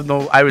people, I don't have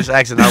no Irish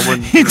accent. I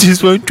wouldn't. He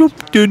just went.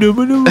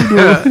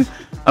 I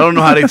don't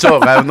know how they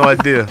talk. I have no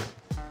idea.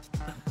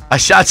 I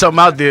shot something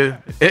out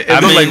there. It I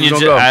looked mean, like it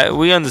was gonna go.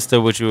 we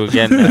understood what you were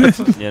getting at.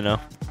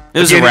 It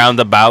was a Again,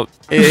 roundabout.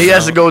 Yeah, he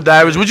has to go with the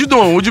Irish. What you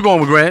doing? What you going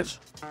with, Grants?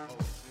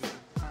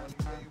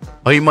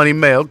 Oh, he Money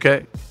May.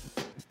 Okay.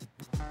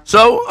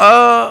 So,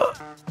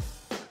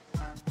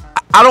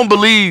 I don't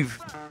believe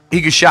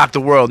he could shock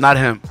the world. Not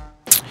him.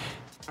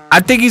 I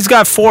think he's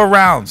got 4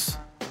 rounds.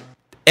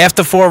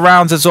 After 4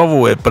 rounds, it's over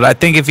with. But I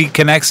think if he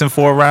connects in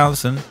 4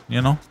 rounds, then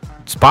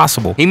it's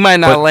possible. He might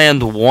not But-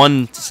 land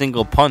one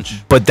single punch.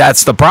 But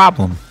that's the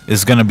problem.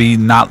 Is going to be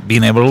not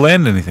being able to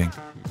land anything.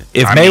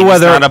 If I mean, he's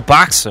Mayweather, not a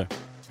boxer.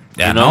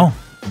 you know,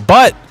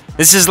 but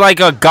This is like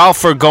a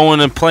golfer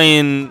going and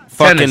playing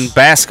fucking Tennis.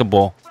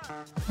 basketball.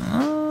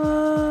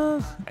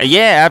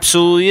 Yeah,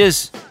 absolutely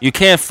is. You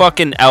can't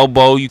fucking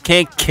elbow. You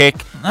can't kick.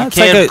 You It's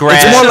can't like a- grab.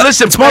 it's more like-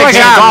 Listen, it's more like a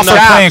Chops, golfer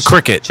Chops, playing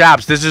cricket.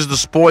 Chops, this is the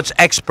sports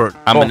expert.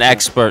 I'm an Oh,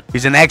 expert.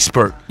 He's an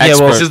expert. Yeah,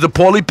 well- This is the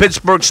Paulie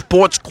Pittsburgh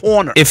Sports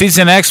Corner. if he's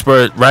an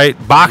expert, right?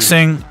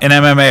 Boxing and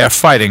MMA are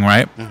fighting,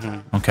 right?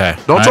 Okay.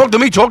 Don't right? talk to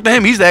me. Talk to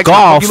him. He's the expert.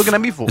 Golf What are you looking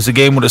at me for? is a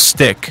game with a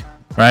stick,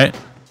 right?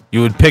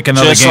 You would pick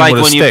another Just game like with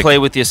a when stick. you play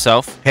with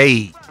yourself.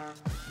 Hey,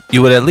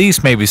 You would at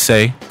least maybe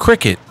say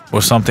cricket.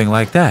 or something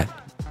like that.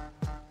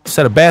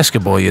 Instead of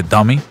basketball, you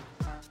dummy.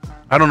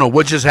 I don't know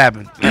what just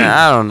happened.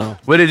 I don't know.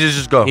 Where did it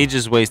just go? He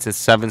just wasted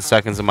 7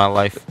 seconds of my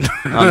life.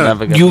 I'll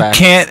never get You back.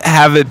 can't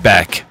have it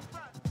back.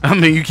 I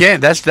mean, you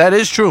can't. That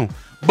is true.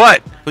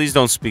 But Please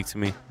don't speak to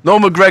me. no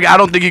McGregor, I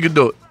don't think he could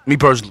do it. Me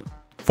personally.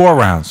 4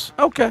 rounds.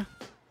 Okay.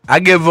 I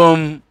give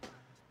him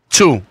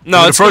 2.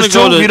 No, the it's first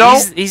gonna go 2, to, you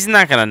know? he's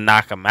not gonna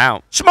knock him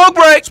out. Smoke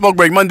break. Smoke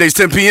break Mondays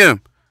 10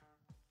 p.m.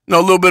 You know,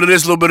 a little bit of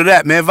this, a little bit of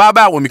that, man. Vibe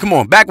out with me. Come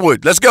on,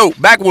 backwood. Let's go.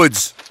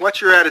 Backwoods. What's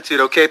your attitude,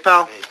 okay,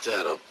 pal? Ain't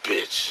that a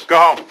bitch? Go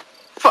home.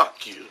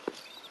 Fuck you.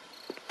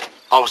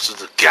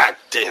 Officers of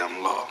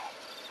goddamn law.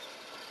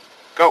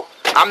 Go.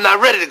 I'm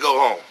not ready to go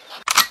home.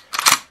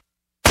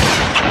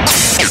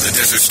 The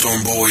Desert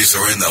Storm Boys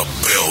are in the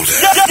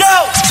building.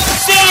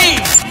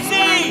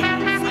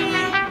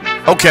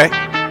 Okay.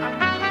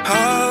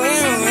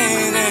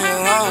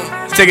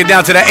 Let's take it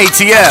down to the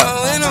ATL.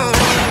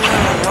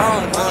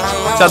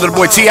 Shout out to the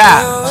boy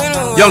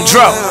T.I. Young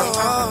Dro.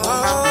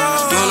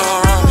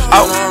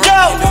 Oh.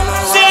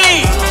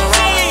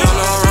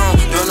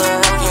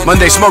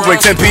 Monday Smoke Break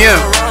 10 p.m.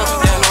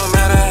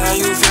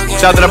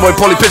 Shout out to that boy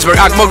Paulie Pittsburgh,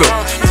 Akmuga.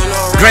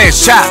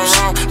 Grants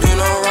Chops.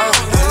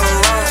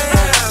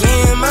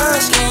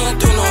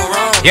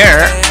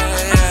 Yeah.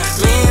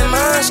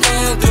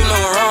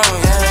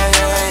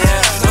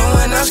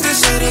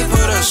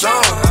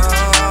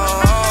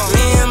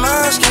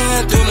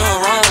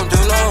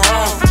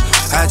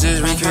 I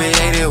just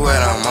recreated what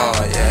I'm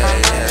on,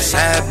 yeah.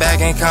 Sat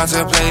back and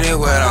contemplated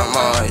what I'm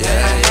on,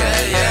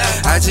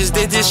 yeah. I just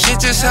did this shit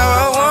just how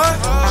I want.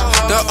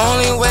 The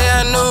only way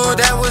I knew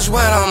that was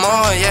what I'm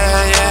on,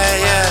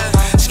 yeah.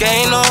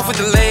 Skating off with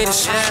the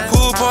latest,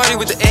 pool party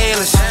with the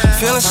A-list.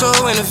 Feeling so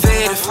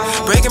innovative,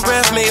 breaking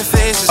breath, making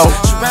faces.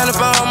 Surrounded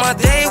by all my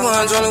day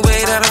ones, only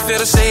way that I feel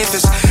the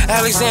safest.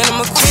 Alexander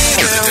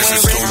McQueen, man, we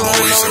ain't really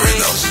going no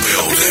races.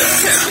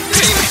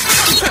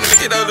 Trying to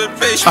make it out of the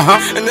basement.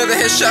 Another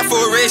headshot for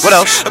a race. What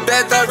else? A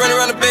bad thought running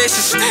around the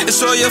bases.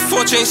 It's all your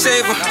fault, you ain't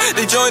save them.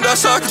 They joined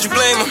us, how could you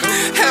blame them?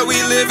 How we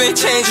live ain't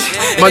changing.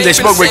 Monday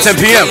Smoke Break 10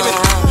 p.m.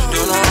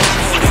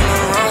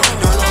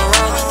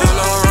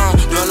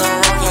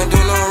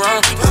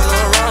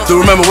 Do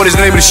remember what is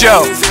the name of the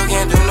show?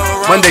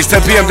 Mondays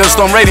 10 p.m. Desert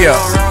Storm Radio.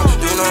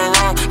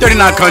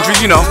 39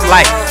 countries, you know,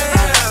 light.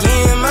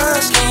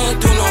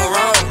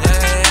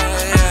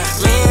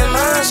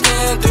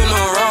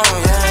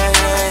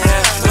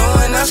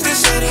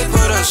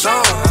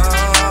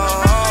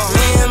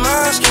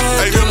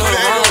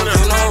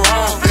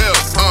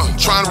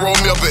 Trying to roll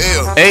me up an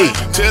L. Hey.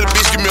 Tell the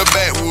bitch give me a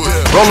backwood.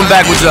 Rolling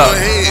backwards up.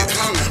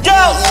 Yo,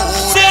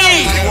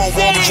 see. You want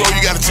war patrol,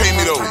 you gotta take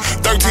me though.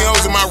 13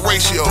 hoes in my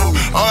ratio.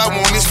 All I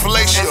want is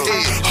fellatio.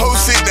 Ho,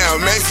 sit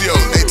down, Maxio.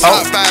 They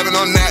top 5 and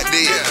I'm not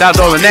dead. Shout out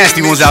to all the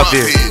nasty ones out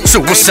there.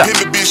 So what's up?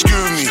 Bitch, screw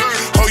me.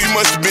 Ho, you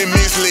must have been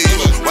misled.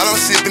 While I'm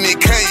sipping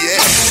it Kanye.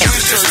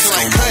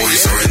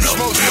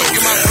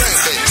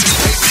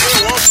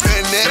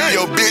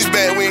 Yo, bitch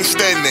bad, we ain't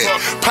studying that.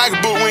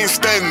 Pocketbook, we ain't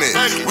studying that.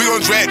 We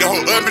gon' drag the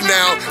whole up and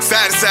down,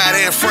 side to side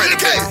and front.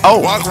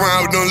 Walk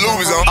around with them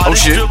Louis on. Oh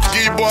shit.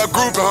 Get your boy a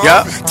group on.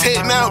 Yeah. Take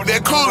him out with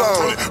that cool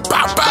on.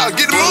 Bow, bow,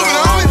 get the moving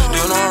on.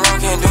 Do no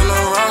wrong, can't do no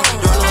wrong.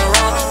 Do no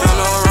wrong, do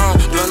no wrong.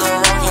 Do no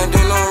wrong, can't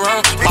do no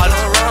wrong. Do no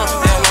wrong,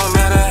 no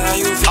matter how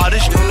you feel.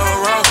 Do no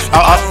wrong.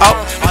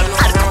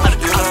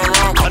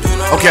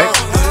 Okay.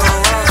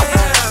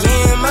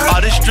 All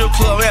this strip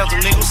club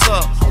anthem, nigga, what's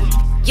up?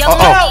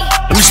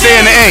 Let me stay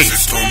in the A.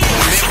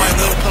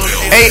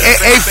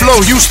 A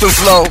flow, Houston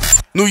flow,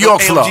 New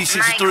York flow. AMG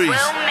 63s.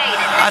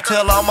 I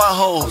tell all my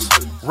hoes,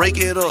 rake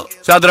it up.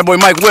 Shout out to that boy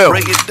Mike Will.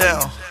 Break it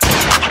down.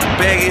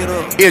 Bag it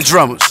up. Ear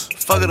drummers.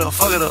 Fuck it up,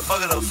 fuck it up,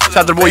 fuck it up. Shout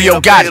out to the boy Yo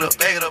Gotti. Bag it up,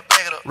 bag it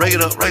up. Rake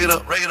it up, rake it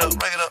up, rake it up,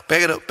 rake it up.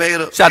 Bag it up, bag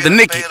it up. Shout out to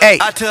Nikki. Hey.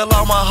 I tell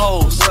all my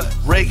hoes,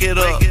 rake it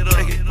up.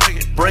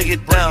 Break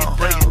it down.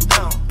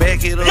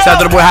 Back it up. Shout out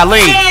to the boy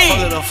Haleen. Fuck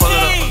it up, fuck it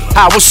up.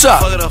 Hi, what's up?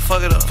 Fuck it up,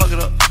 fuck it up, fuck it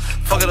up.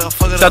 Fuck it up,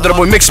 fuck it up. Shout out to the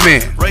boy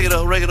Mixman. Rake it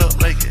up, rake it up,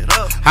 rake it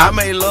up. I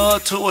made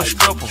love to a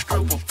stripper.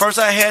 First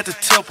I had to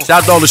tip her.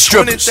 Shout out to all the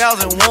strippers.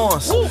 20,000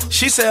 once.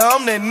 She said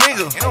I'm that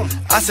nigga.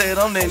 I said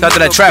I'm that nigga. Shout out to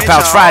that Trap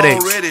House Fridays. I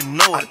already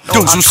know it.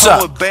 Dudes, what's I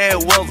come up? with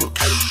bad weather.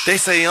 They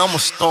say I'm a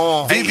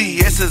storm.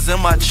 VVS is in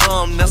my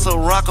chum. That's a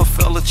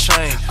Rockefeller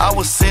chain. I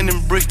was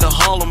sending bricks to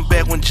Harlem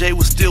back when Jay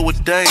was still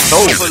with Dame.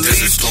 The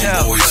Desert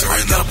Storm Boys are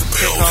in the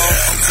building.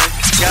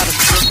 Got a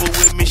stripper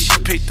with me. She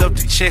picked up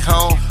the check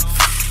home.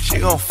 She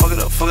gon' fuck it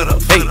up, fuck it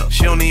up, fuck it up.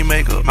 She don't need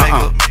makeup,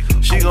 makeup.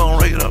 She gon'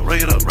 rake it up,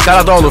 rake it up.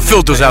 Shout out to all the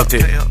filters out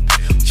there.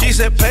 She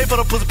said, pay for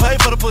the pussy, pay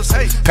for the pussy.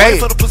 Hey, pay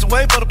for the pussy,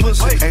 wait for the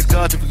pussy. Ask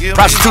God to forgive me.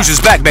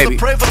 Prostitution's back, baby.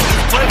 Pray for the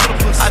pussy, pray for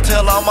the pussy. I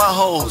tell all my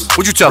hoes.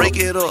 What'd you tell Break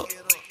it up,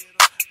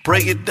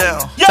 break it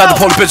down. Shout out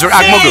to Paulie Pittsburgh,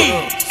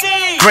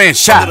 Akmuga. Grand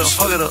Shots.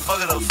 Fuck it up, fuck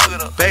it up, fuck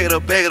it up. Bag it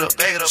up, bag it up,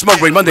 bag it up. Smoke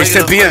Break Mondays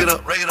 10 p.m. Bag it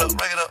up, bag it up,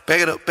 bag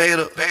it up, bag it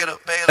up, bag it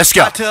up, bag it up. Let's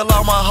go. I tell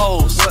all my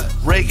hoes,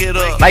 rake it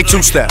up. Like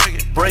two-step.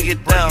 Break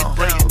it down,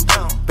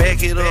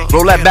 back it up.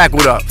 Roll that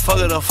backward up. Fuck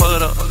it up, fuck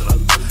it up,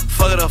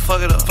 fuck it up,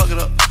 fuck it up, fuck it up, fuck it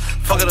up.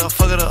 Fuck it up,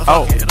 fuck it up,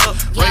 fuck it up.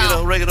 Rake it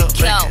up, rake it up,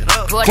 rake it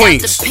up. Brought out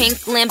the pink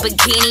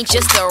Lamborghini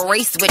just a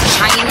race with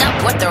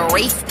China. What the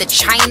race to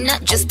China?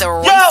 Just a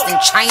race in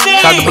China.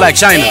 Shout out to Black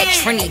China. Bad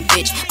Trini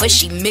bitch, but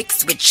she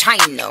mixed with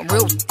China.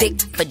 Real thick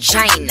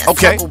vagina.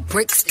 Okay. Smuggle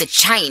bricks to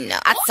China.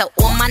 I tell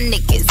all my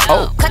niggas,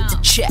 cut the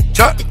check,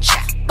 cut the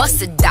check.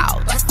 Bust it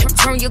out,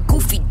 turn your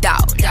goofy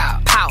dog.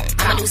 Pow,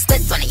 I'ma do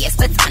splits on it, yeah,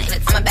 splits on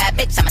it. I'm a bad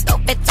bitch, I'ma throw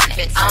bits on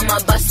it. I'ma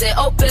bust it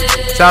open.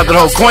 Shout out to the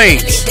whole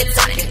Queens.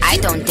 I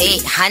don't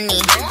date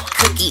honey,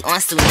 cookie on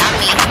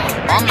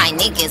tsunami. All my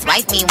niggas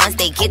wife me once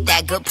they get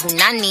that good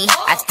punani.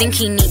 I think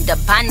he need the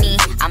bunny,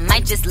 I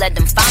might just let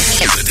them find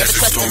me. Never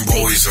trust the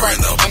big butt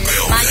and the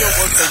smile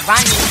was the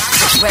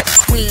Ronnie. Rep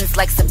Queens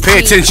like Supreme. Pay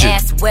attention.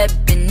 Ass web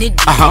and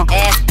nitty,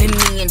 ass been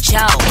me and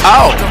Joe.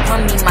 Nigga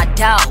run me my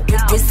dog.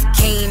 This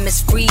game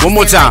is free. One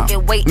more time.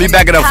 Let me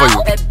back it up for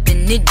you.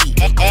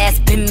 Ass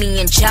been me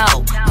and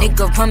Joe.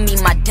 Nigga run me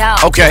my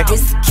dog. Okay.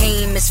 This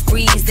game is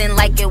freezing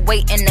like it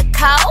waiting the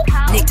cow.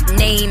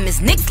 Nickname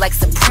is Nick like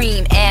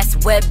Supreme. Ass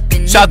web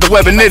and shout out to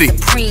Web and Nitty.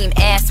 Supreme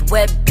ass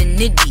web and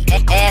nitty.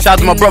 Shout out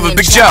to my brother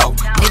Big Joe.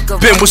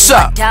 Ben, what's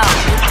up?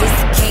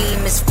 This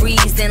game is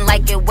freezing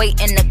like it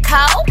waiting the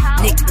cow.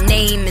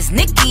 Nickname is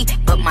Nicky,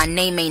 but my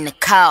name ain't a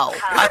cow.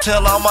 I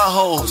tell all my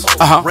hoes,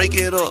 break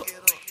it up.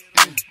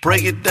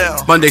 Break it down.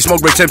 Monday,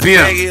 smoke break 10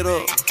 p.m. Bag it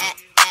up.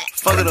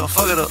 Fuck it up,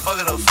 fuck it up, fuck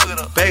it up, fuck it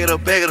up. Bag it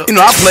up, bag it up. You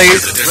know, I play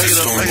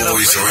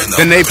it.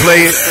 Then they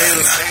play it.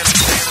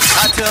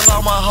 I tell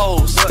all my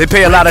hoes. They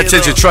pay a lot of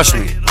attention, trust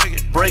me.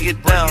 Break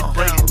it down.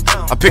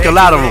 I pick a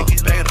lot of them.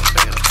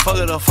 Fuck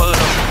it up, fuck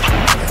it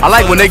up. I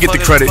like when they get the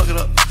credit.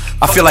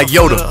 I feel like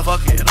Yoda.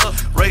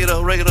 Rake it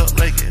up, rake it up,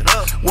 rake it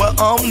up. Well,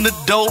 I'm the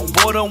dope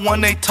boy, the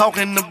one they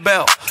talking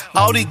about.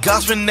 All these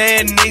gossiping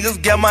ass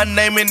niggas got my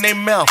name in their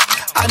mouth.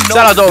 I know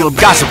shout out to all the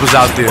gossipers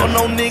out there.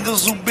 No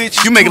niggas who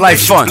bitches. You make life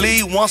fun.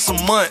 Bleed once a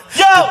month.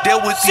 Yo,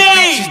 deal with these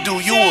bitches, do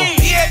you a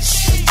bitch?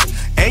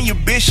 And your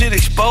bitch should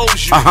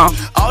expose you.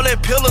 All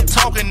that pillow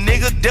talking,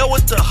 nigga, deal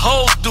with the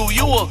hoes, do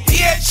you a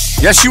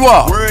bitch? Yes, you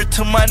are. Word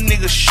to my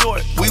nigga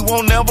short. We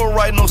won't never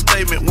write no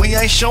statement. We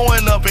ain't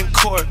showing up in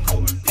court.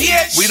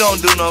 Bitch. We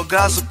don't do no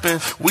gossiping.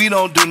 We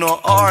don't do no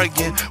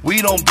arguing.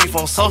 We don't beef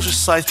on social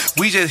sites.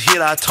 We just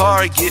hit our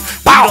target.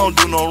 We don't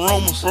do no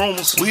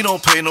rumors. We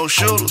don't pay no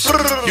shooters.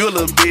 You a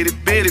little bitty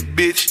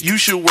bitch. You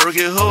should work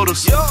at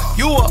Hooters.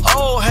 You a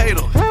old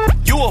hater.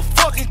 You a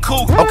fucking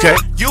cougar. Okay.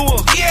 You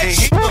a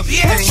bitch.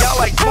 And y'all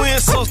like twin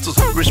sisters.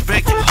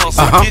 Respect your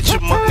hustle. Get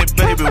your money,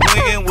 baby.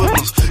 We ain't with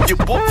us. Your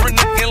boyfriend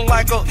looking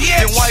like a.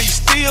 Then why you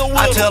still with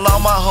I tell all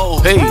my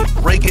hoes. Hey.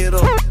 Break it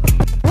up.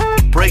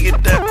 Break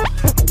it down.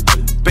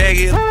 Bag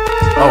it up.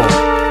 Oh.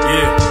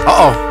 Yeah.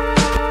 Uh-oh.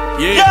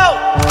 Yeah. Yo,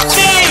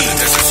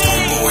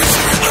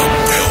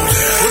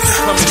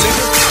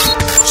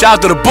 shout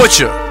out to the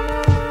Butcher.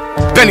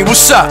 Benny,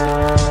 what's up?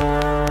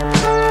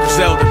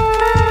 Zelda.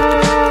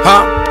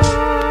 Huh?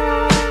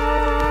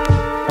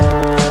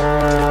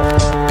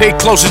 Pay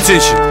close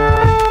attention.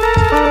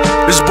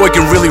 This boy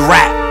can really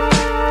rap.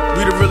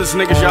 We the realest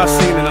niggas y'all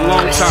seen in a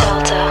long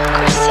time.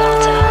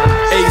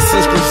 Hey,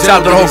 since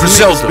shout out to the whole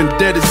Griselda. Been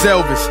dead as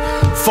Elvis.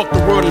 Fuck the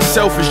world, I'm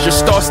selfish.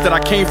 Just thoughts that I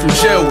came from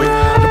jail with.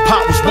 The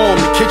pot was warm,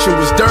 the kitchen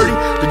was dirty,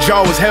 the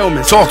jar was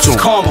Hellman's. Talk to him.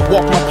 Karma,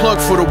 walk my plug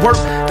for the work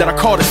that I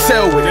call to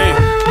sell with.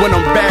 When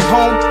I'm back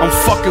home, I'm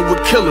fucking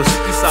with killers,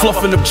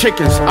 fluffing up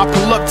chickens. I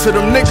pull up to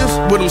them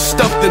niggas with them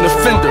stuffed in the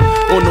fender.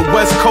 On the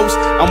West Coast,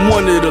 I'm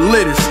one of the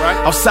littest.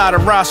 Outside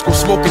of Roscoe,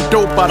 smoking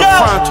dope by the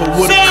Pronto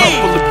with a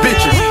couple of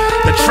bitches.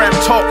 The trap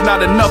talk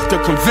not enough to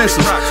convince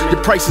us.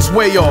 Your price is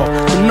way off.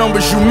 The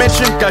numbers you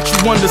mentioned got you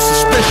under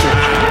suspicion.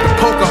 The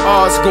poker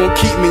odds gon'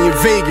 keep me in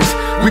Vegas.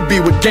 We be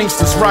with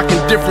gangsters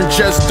rocking different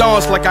Just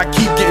Dons like I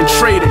keep getting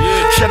traded.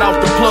 Shout out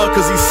the plug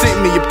cause he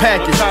sent me a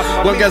package.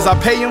 Long as I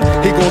pay him,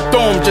 he gon'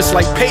 throw him just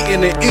like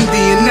Peyton in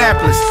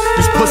Indianapolis.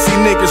 These pussy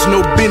niggas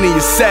know Benny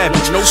is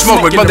savage. No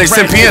smoke with Monday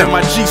 10 p.m.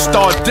 My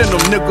G-Star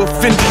denim, nigga,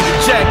 Fendi the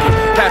jacket.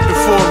 Happened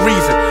for a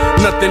reason.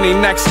 Nothing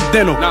ain't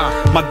accidental.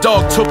 My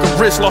dog took a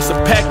risk, lost a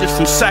package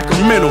from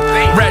Sacramento.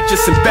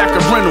 Ratchets and back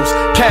of rentals,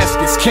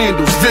 caskets,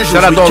 candles, visuals.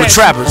 Shout out to all the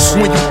trappers.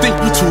 When you think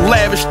you too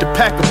lavish to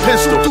pack a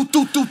pistol,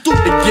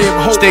 they give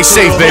hope. Stay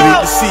safe, baby.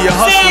 To see a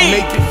hustler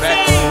make it.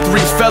 3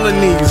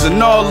 felonies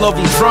and all of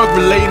them drug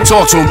related.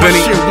 Talk to him,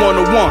 Benny. Shit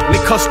 101, they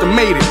custom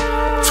made it.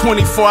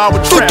 24-hour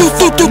trap.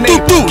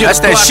 That's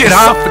that shit,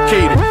 huh?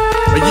 Suffocated.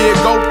 A year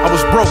ago, I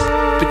was broke.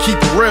 To keep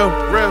it real,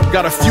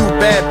 got a few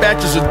bad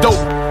batches of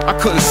dope I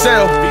couldn't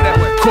sell.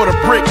 Caught a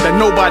brick that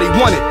nobody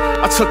wanted.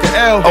 I took an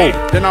L.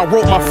 Then I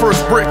wrote my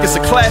first brick. It's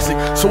a classic,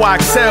 so I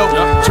excelled.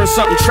 Turned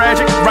something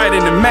tragic right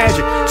into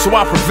magic, so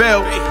I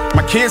prevailed.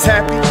 My kids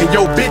happy, and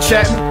yo bitch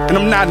at me, and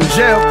I'm not in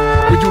jail.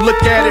 When you look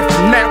at it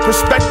from that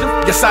perspective,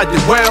 guess I did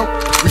well.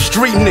 We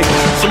street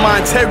niggas, so my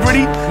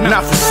integrity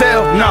not for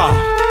sale. Nah.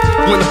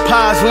 When the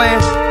pies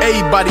land,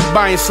 everybody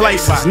buying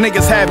slices.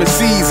 Niggas having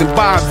C's and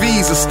buying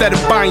V's instead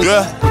of buying.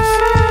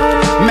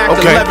 Mac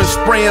 11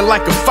 spraying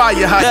like a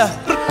fire hydrant.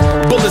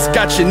 Bullets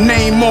got your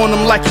name on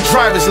them like your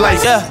driver's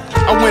license.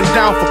 I went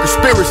down for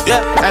conspiracy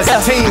as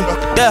a team.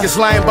 Niggas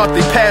lying about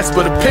their past,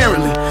 but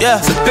apparently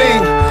it's a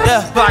thing.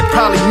 Block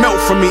probably melt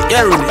from me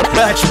airily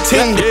at your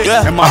team.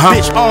 And my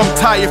bitch arm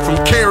tired from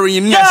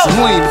carrying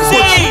gasoline.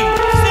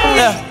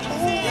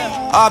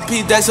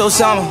 RP Dex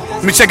Osama.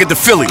 Let me check it to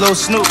Philly. Lil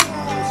Snoop.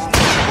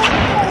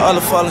 All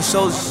the fallen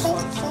soldiers.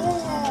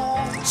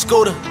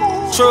 Scooter.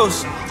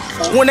 Truce.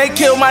 When they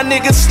kill my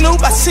nigga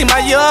Snoop, I see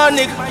my young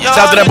nigga. Shout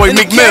out to that boy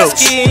Meek Mills.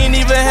 Ain't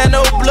even had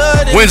no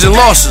blood. Wins and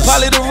losses.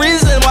 Probably the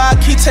reason why I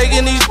keep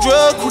taking these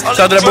drugs. Shout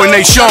out to that boy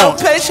Nate Sean.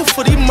 No patient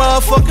for these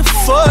motherfucking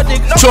fuck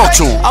niggas. Talk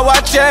to him. I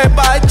watch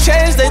everybody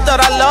change, they thought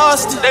I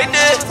lost it. They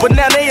did. But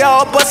now they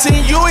all busting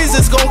U's,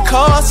 it's gon'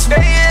 cost me.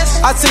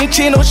 I seen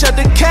Chino shut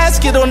the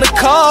casket on the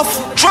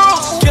coffin.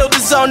 Killed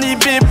his only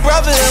big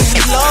brother and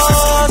we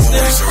lost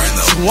him.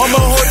 So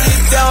I'ma hold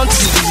it down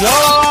to the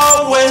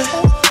always.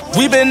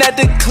 We been at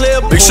the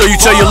clip. Make sure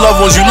you tell your loved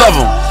ones you love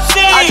them.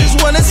 I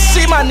just wanna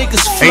see my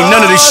niggas floss. Ain't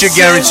none of this shit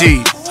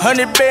guaranteed.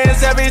 100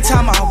 bands every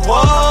time I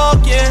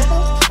walk in.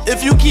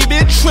 If you keep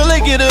it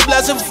trilling, get a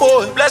blessing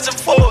for it. Blessing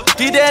for it.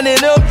 He down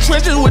in them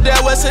trenches with that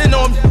Westin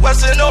on me.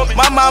 Westin on me.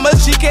 My mama,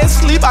 she can't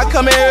sleep. I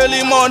come in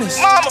early mornings.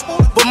 Mama.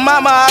 But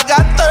mama, I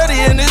got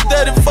 30 and it's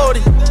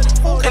 30-40.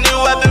 Any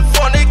weapon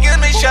phone they give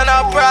me, shine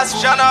out price,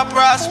 shine out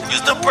price.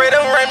 Used to pray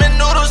them ramen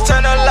noodles,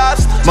 turn to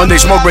lobster. Monday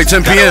smoke break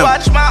 10 p.m.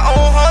 Watch my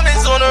own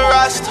homies on the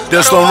roster.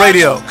 Dillstone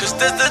Radio. Cause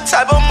this the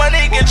type of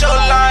money get your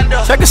lined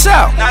up. Check us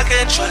out. I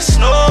can't trust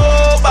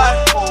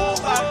nobody.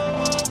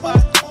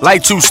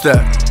 Light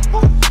two-step.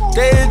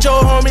 They hit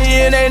your homie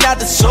and they not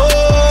the soul.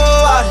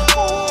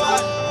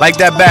 Like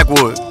that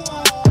backwood.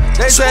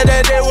 They said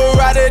that they would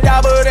ride it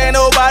out, but ain't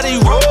nobody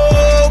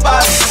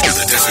robot.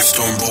 The Desert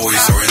Storm Boys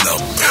are in the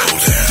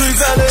building. 3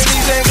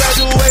 felonies ain't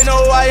graduate,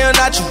 no why you're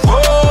not your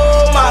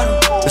role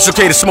model. It's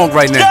okay to smoke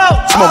right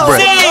now. Smoke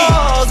break.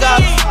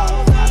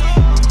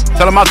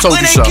 Tell them I told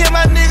you so. When they kill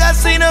my nigga, I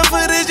seen the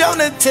footage on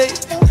the tape.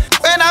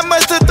 Man, I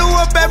must've threw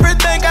up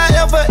everything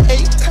I ever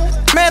ate.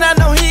 Man, I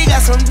know he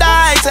got some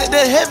dice at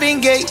the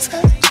heaven gates.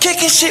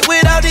 Kicking shit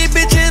with all these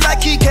bitches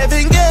like he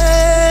Kevin Gates.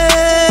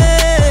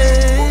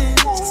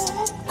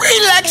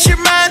 Relax your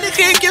mind and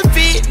kick your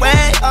feet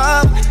way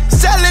up.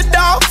 Selling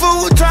dog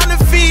food, trying to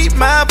feed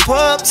my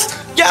pups.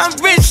 Young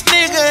rich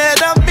nigga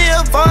and I'm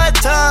built for a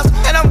tough.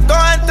 And I'm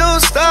going through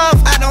stuff,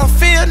 I don't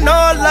feel no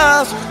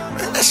love.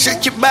 I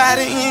shake your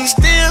body and you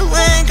still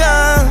ain't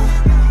gone.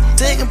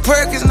 Taking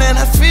Perkins, man,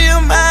 I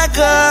feel my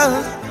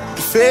gun.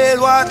 The Fed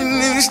walking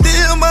and you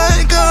still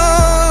my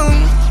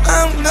gun.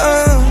 I'm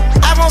gone.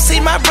 I won't see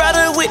my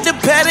brother with the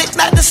paddock,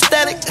 not the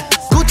static.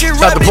 Gucci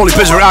Shout out to Police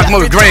Pitcher Rock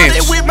Mother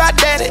Grams. With my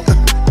daddy.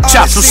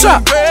 Chops, what's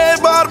up?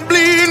 Red bottom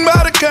bleeding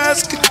by the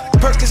casket.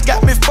 Perkins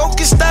got me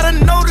focused, I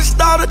done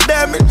noticed all the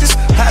damages.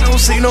 I don't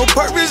see no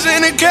purpose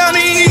in the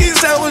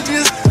counties. I was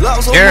just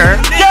lost on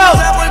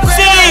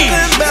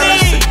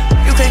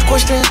you can't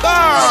question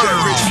God.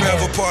 Rich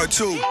Forever Part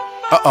 2.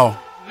 Uh-oh.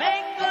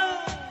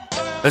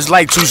 Let's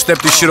light two-step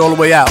this shit all the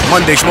way out.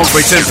 Monday, smoke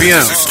break 10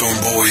 p.m.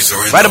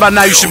 Right about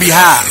now, you should be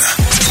high.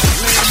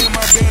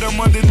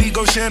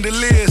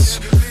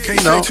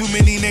 You know, open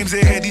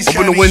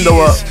the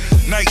window up.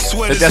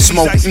 Let that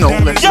smoke, let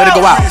it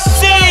go out.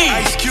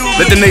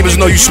 Let the neighbors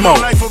know you smoke.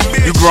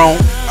 You grown.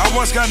 I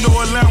once got no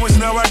allowance,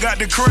 now I got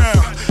the crown.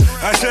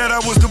 I said I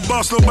was the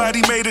boss,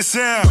 nobody made a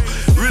sound.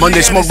 Really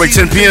Monday smoke break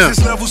 10 p.m.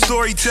 The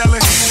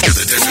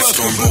Desert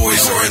Storm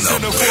Boys are in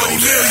the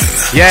building.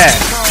 Yeah.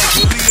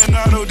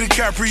 Leonardo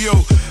DiCaprio.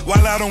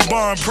 While out on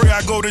bond, pray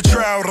I go to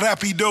trial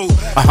rapido.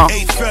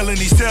 8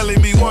 felonies telling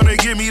me wanna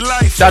give me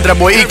life. Shout out to that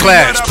boy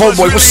E-Class. Po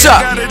boy, what's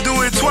up? Gotta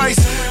do it twice.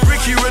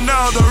 Ricky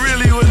Ronaldo,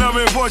 really when I'm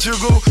in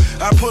Portugal.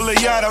 I pull a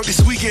yacht out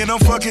this weekend, I'm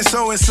fucking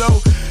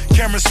so-and-so.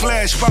 Cameras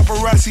flash,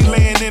 paparazzi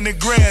laying in the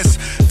grass.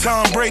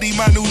 Tom Brady,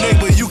 my new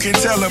neighbor, you can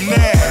tell him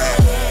that.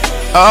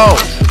 Oh.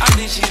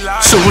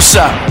 So what's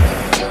up?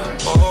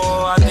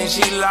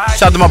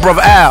 Shout out to my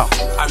brother Al.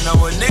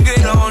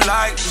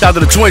 Shout out to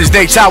the twins,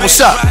 Dave Child, what's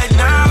up?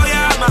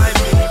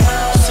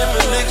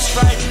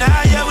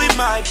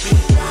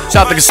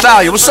 Shout out to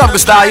Castalia, what's up,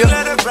 Castalia?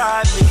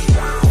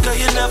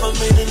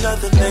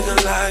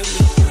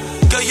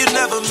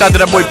 Shout out to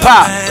that boy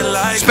Pop.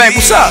 Spank,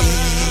 what's up?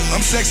 I'm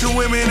sexing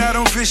women, I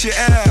don't fish it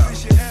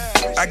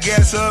out. I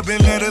gas up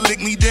and let her lick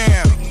me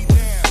down.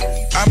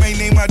 I may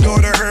name my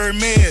daughter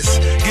Hermes.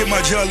 Get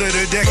my jeweler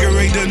to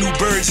decorate the new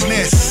bird's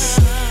nest.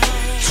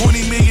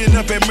 20 million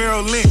up at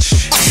Merrill Lynch.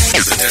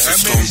 The Desert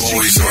Storm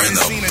Boys are in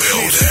the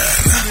building.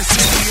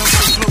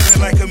 I'm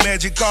floating like a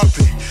magic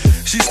carpet.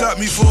 She stopped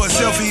me for a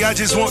selfie, I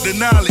just want the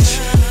knowledge.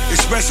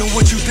 Expressing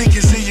what you think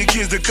and send your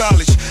kids to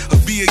college. Or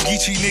be a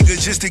Geechee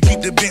nigga just to keep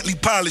the Bentley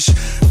polished.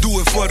 Do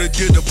it for the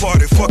dear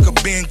departed, fuck a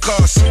Ben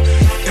Carson.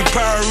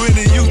 Empowering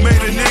the youth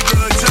made a nigga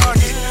a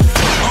target.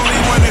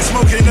 Only one that's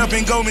smoking up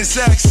in Goldman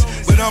Sachs.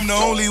 But I'm the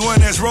only one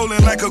that's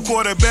rolling like a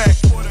quarterback.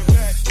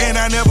 And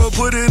I never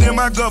put it in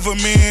my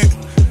government.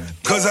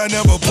 Cause I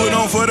never put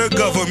on for the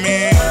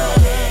government.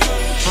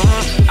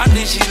 I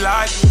think she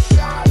like it.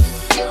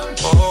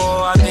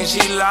 Oh, I think she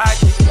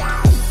like it.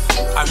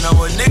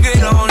 now a nigga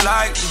don't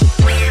like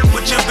me.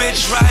 With your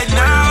bitch right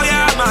now,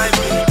 yeah, I might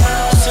be.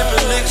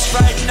 Sipping licks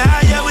right now,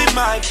 yeah, we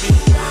might be.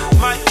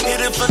 Might hit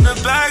it from the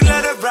back,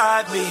 let it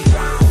ride me.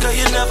 Girl,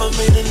 you never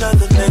meet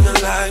another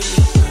nigga like me.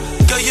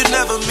 Girl, you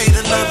never meet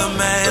another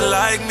man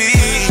like me.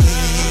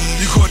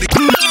 You caught the...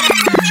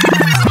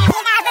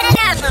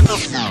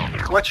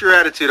 What's your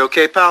attitude,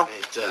 okay, pal?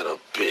 Ain't that a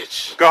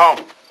bitch? Go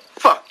home.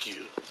 Fuck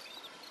you.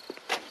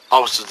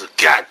 Officers of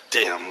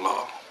goddamn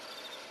law.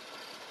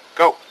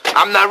 Go.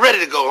 I'm not ready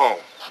to go home.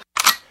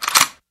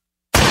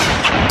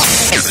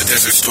 The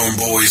Desert Storm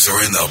Boys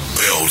are in the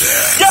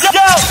building.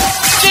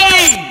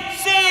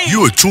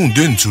 You are tuned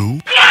into...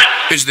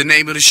 Is the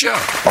name of the show.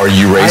 Are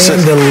you racist? I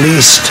am the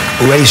least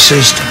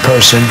racist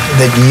person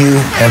that you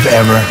have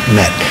ever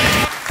met.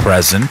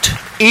 Present.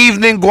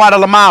 Evening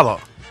Guatemala.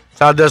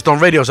 Shout out to Desert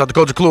Radio. Shout out to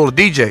Culture Clue, all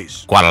the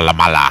DJs.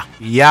 Guatemala.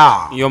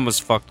 Yeah. You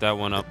almost fucked that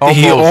one up. Almost.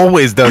 He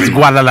always does.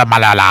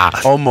 Guatemala.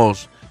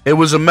 Almost. It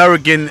was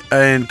American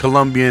and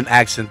Colombian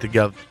accent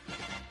together.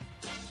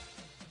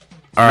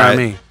 All right. I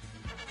mean?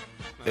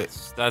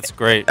 That's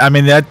great. I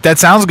mean, that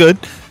sounds good.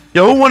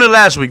 Yo, who won it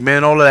last week,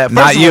 man? All of that.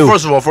 Not you.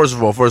 First of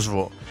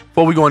all.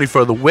 Before we go any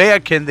further,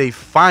 where can they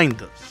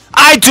find us?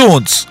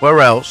 iTunes. Where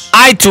else?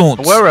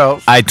 iTunes. Where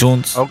else?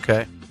 iTunes.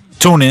 Okay.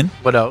 Tune in.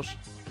 What else?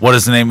 What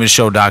is the name of the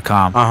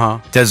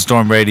show.com. Desert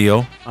Storm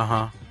Radio.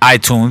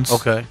 iTunes.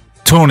 Okay.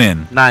 Tune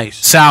in.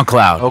 Nice.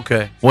 SoundCloud.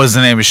 Okay. What is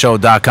the name of the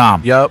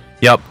show.com. Yep.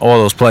 All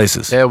those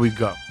places. There we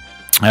go. All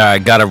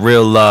right, got a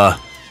real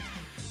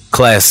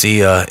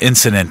classy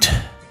incident.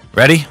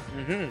 Ready?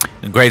 In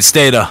the great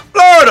state of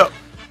Florida.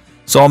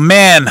 So a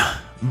man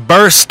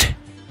burst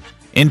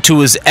into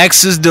his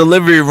ex's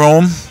delivery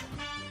room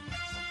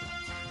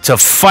to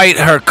fight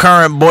her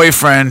current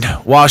boyfriend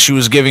while she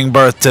was giving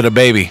birth to the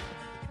baby.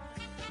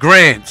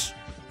 Grants.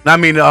 I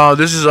mean,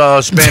 this is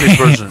a Spanish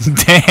person.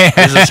 Damn.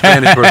 This is a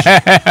Spanish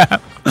person.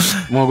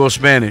 I'm gonna go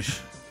Spanish.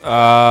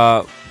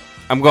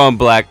 I'm going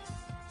black.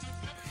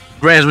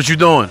 Grants, what you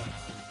doing?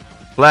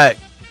 Black.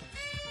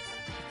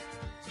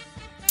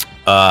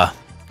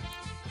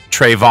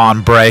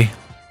 Trayvon Bray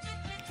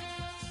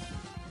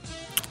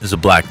is a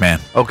black man.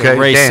 Okay.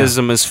 The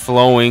racism is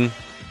flowing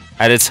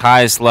at its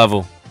highest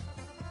level.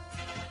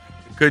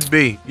 Could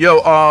be.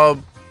 Yo,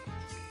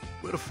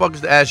 where the fuck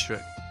is the ashtray?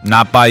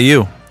 Not by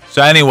you.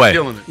 So anyway,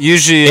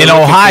 Usually in you're looking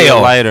for Ohio,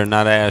 your lighter,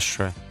 not an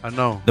ashtray. I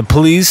know. the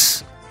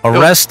police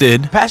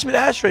arrested. Pass me the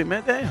ashtray,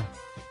 man. Damn.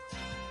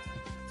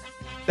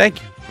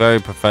 Thank you.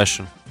 Very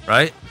professional.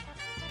 Right?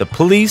 The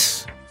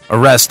police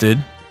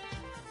arrested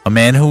a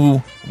man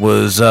who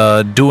was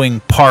doing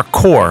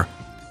parkour,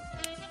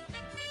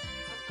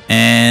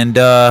 and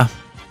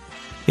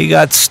he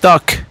got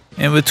stuck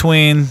in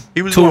between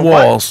He was two doing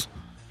walls.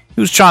 He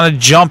was trying to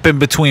jump in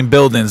between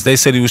buildings. They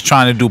said he was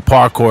trying to do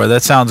parkour.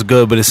 That sounds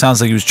good, but it sounds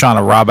like he was trying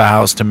to rob a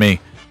house to me.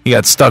 He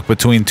got stuck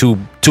between two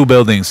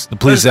buildings. The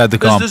police had to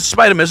come. This is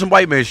Spider-Man. Some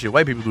white man shit.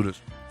 White people do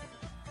this.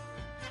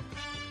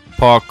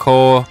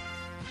 Parkour.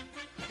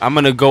 I'm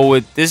going to go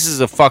with, this is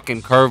a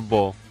fucking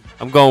curveball.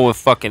 I'm going with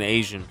fucking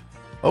Asian.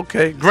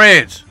 Okay.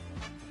 Grants.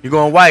 You're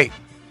going white.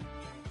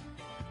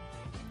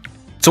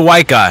 It's a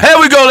white guy. Here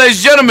we go, ladies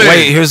and gentlemen.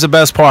 Wait, here's the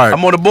best part.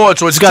 I'm on the board,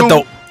 so it's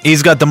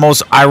He's got the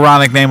most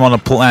ironic name on the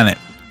planet.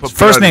 His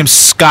first name's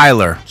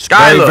Skyler.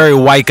 Skyler. Very, very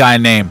white guy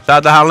name. Shout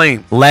out to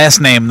Halim.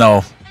 Last name,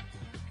 though.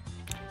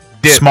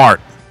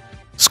 Smart.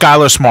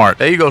 Skyler Smart.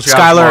 There you go,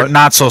 Skyler Smart.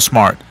 not so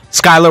smart.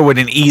 Skyler with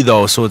an E,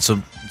 though, so it's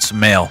a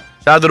male.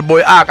 Shout out to the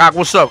boy Ak.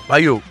 What's up? How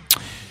you?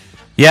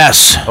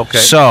 Yes. Okay.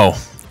 So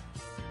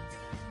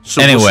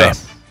anyway.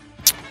 what's up?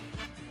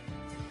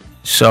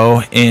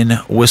 So in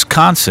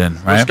Wisconsin,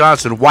 right?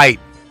 Wisconsin, white.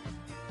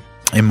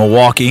 In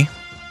Milwaukee,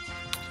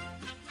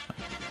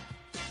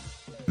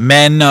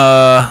 men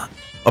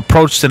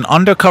approached an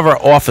undercover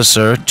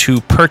officer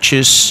to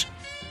purchase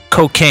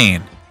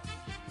cocaine.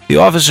 The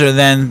officer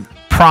then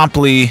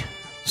promptly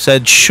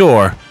said,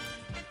 sure.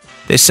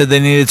 They said they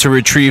needed to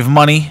retrieve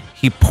money.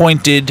 He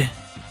pointed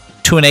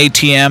to an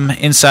ATM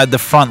inside the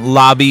front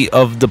lobby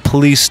of the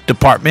police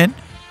department,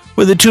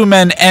 where the two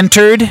men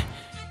entered,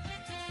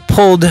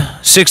 pulled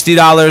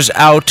 $60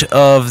 out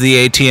of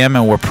the ATM,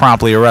 and were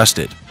promptly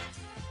arrested.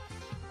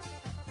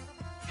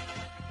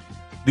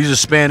 These are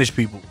Spanish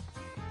people.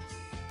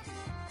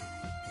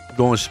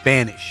 Going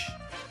Spanish.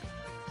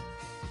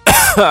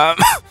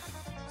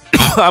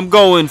 I'm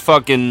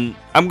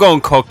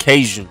going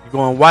Caucasian. You're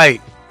going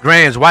white.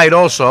 Grand's white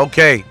also.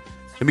 Okay.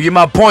 Let me get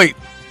my point.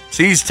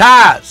 See, these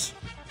ties.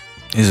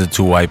 These are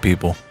two white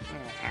people.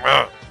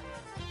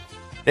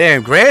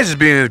 Damn, Grants is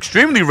being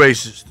extremely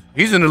racist.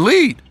 He's in the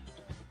lead.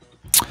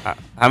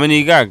 How many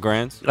you got,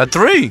 Grants? Got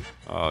 3.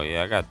 Oh,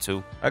 yeah, I got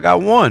 2. I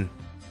got 1.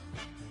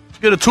 Let's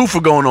get a 2 for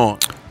going on.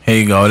 Here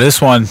you go.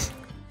 This one,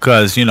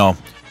 because,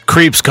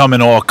 creeps come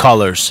in all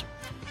colors.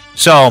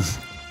 So,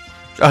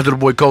 shout out to the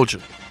boy Culture.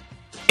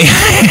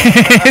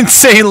 In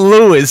St.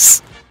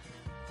 Louis,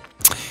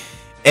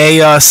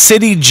 a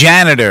city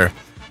janitor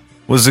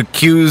was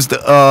accused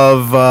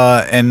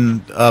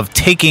of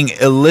taking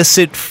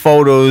illicit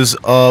photos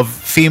of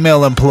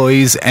female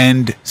employees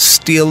and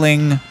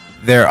stealing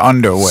their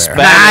underwear.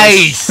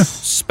 Nice.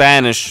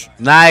 Spanish.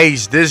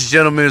 Nice. This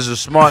gentleman is a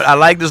smart. I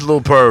like this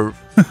little perv.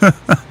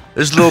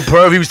 This little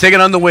perv. He was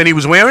taking underwear and he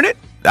was wearing it.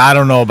 I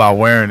don't know about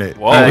wearing it.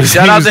 Whoa.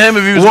 Shout out to him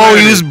if he was wearing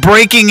it. He was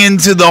breaking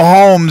into the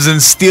homes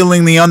and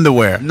stealing the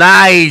underwear.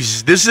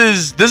 Nice. This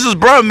is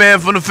Bruh Man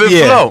from the fifth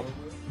floor.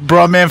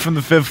 Bruh Man from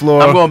the fifth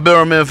floor. I'm going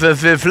Bruh Man from the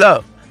fifth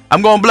floor.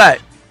 I'm going black.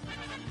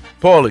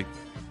 Paulie.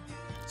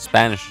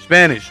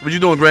 Spanish. What you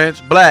doing, Grants?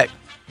 Black.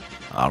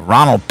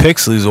 Ronald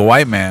Pixley's a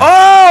white man.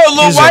 Oh,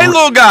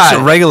 little guy. He's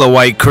a regular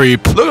white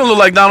creep. Looking a little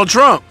like Donald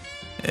Trump.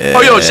 Yeah.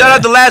 Oh, yo, shout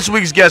out to last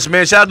week's guest,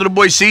 man. Shout out to the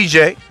boy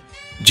CJ.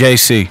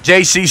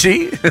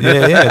 JCC.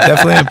 Yeah,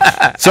 definitely.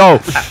 So,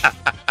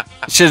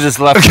 should have just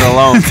left it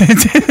alone.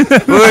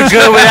 We were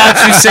good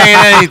without you saying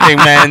anything,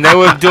 man. They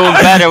were doing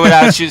better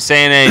without you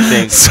saying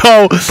anything.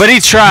 So, but he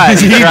tried.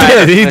 He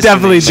did. He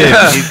definitely did.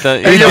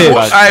 Hey, yo,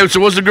 all right, so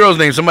what's the girl's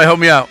name? Somebody help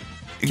me out.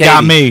 Katie.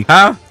 Got me.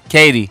 Huh?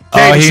 Katie.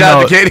 Shout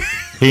out to Katie.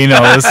 He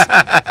knows.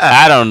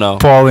 I don't know.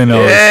 Paulie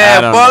knows.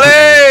 Yeah,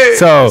 Paulie.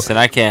 So, listen,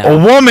 I can't. A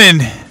woman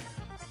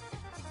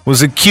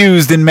was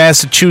accused in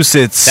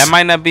Massachusetts. That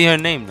might not be her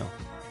name, though.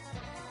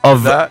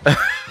 Of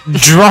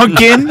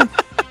drunken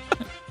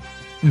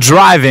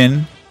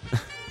driving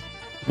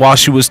while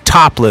she was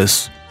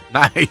topless.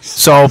 Nice.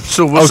 So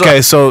what's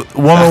up? So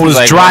a woman was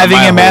like driving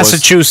one of in my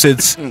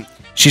Massachusetts.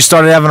 She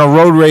started having a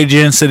road rage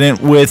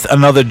incident with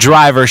another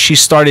driver. She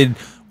started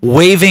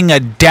waving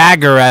a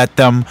dagger at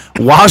them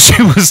while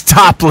she was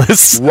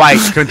topless.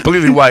 White,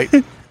 completely white.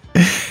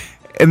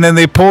 And then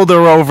they pulled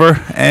her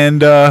over,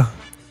 and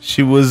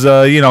she was,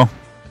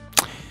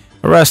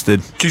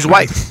 arrested. She's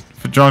white.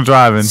 For drunk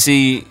driving.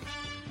 See,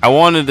 I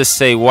wanted to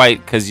say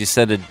white because you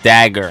said a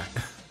dagger.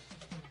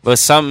 But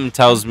something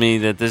tells me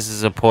that this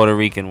is a Puerto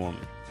Rican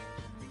woman.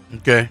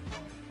 Okay.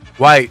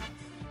 White.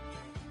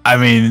 I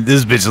mean,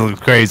 this bitch looks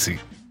crazy.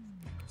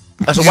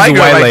 That's a white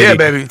guy right there,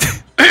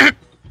 baby.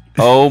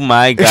 Oh,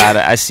 my God.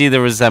 I see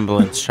the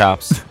resemblance,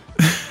 Chops.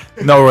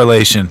 No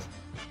relation.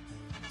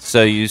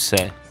 So you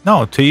say.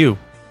 No, to you.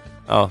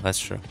 Oh, that's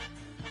true.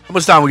 How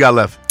much time we got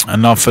left?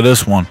 Enough for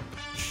this one.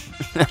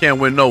 Can't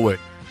win no way.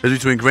 It's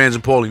between Grands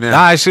and Paulie now.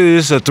 Nah, actually,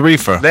 this is a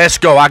threefer. Let's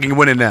go. I can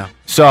win it now.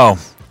 So,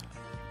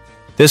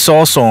 this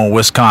also in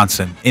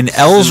Wisconsin. In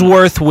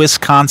Ellsworth,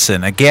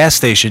 Wisconsin, a gas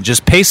station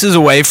just paces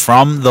away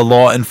from the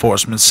law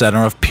enforcement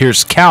center of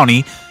Pierce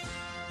County.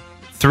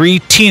 3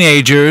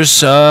 teenagers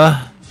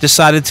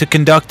decided to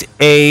conduct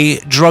a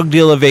drug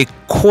deal of a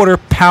quarter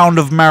pound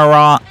of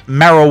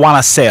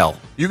marijuana sale.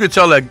 You could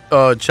tell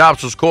that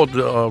Chops was called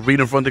to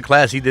read in front of the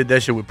class. He did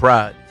that shit with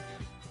pride.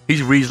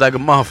 He reads like a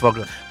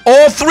motherfucker.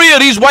 All 3 of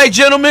these white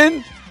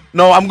gentlemen.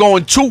 No, I'm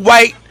going 2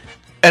 white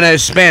and a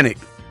Hispanic.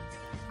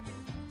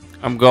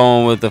 I'm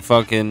going with the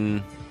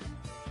fucking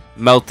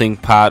melting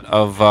pot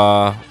of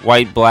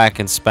white, black,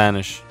 and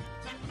Spanish.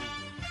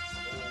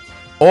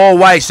 All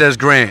white, says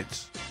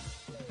Grants.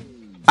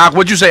 Ak,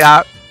 what'd you say,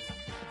 Ak?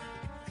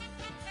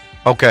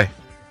 Okay.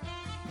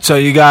 So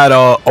you got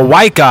a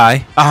white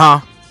guy,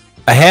 a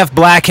half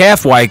black,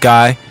 half white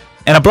guy,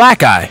 and a black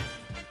guy.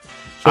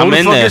 So I'm who the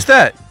in fuck there. is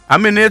that?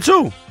 I'm in there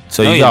too.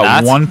 So No, you you're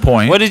got not. 1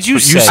 point. What did you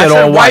say? You said I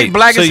said all white, white.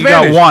 black, so and you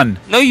got Spanish. 1.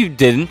 No, you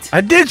didn't.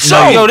 I did so.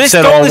 No, Yo, you this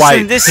said don't all listen.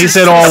 white. This He is-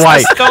 said all this-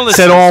 white. don't listen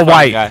Said to all this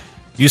fucking white. guy.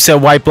 You said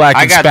white, black,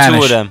 I and got 2 of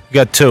Spanish. them. You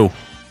got 2.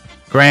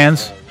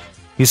 Grands.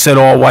 He said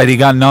all white. He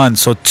got none.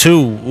 So 2.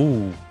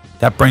 Ooh,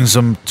 that brings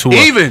him to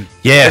Even.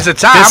 Yeah, It's a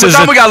tie. How much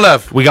time we got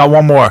left? We got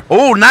 1 more.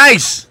 Oh,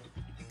 nice.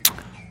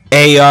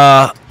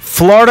 A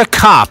Florida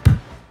cop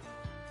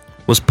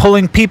was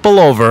pulling people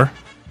over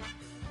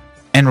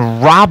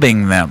and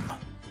robbing them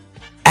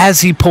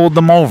as he pulled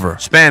them over.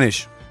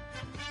 Spanish.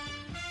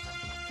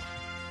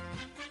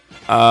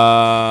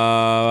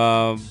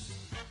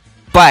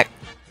 Black.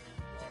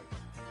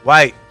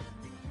 White.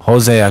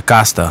 Jose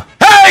Acosta.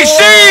 Hey,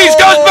 Shees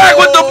goes back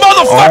with the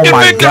motherfucking Oh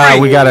my victory.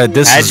 God, we gotta.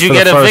 This As is you for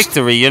get the a first.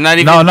 victory, you're not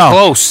even No.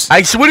 close.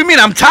 What do you mean?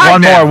 I'm tied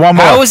One now. more.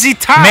 How is he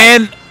tied?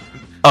 Man,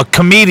 a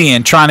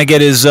comedian trying to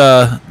get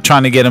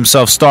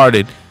himself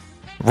started,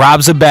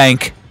 robs a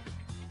bank,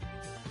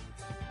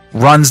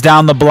 runs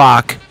down the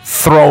block,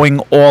 throwing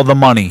all the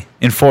money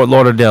in Fort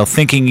Lauderdale,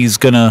 thinking he's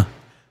gonna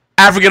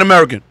African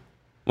American.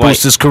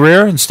 boost his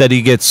career. Instead,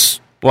 he gets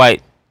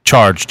White.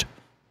 charged.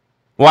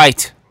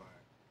 White.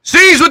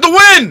 Shees with the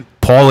win.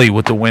 Paulie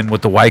with the win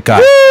with the white guy.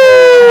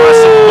 That's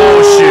some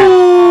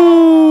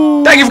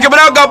bullshit. Thank you for coming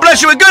out. God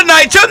bless you and good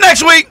night. Till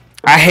next week.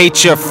 I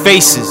hate your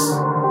faces.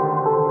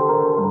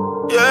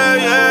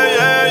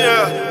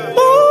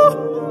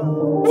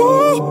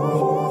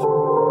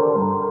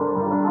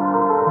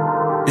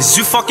 Is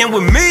you fucking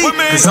with me?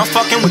 Cause I'm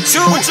fucking with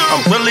you.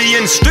 I'm really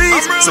in the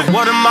streets, so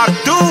what am I to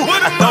do?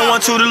 I don't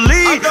want you to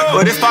leave,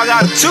 but if I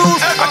gotta choose,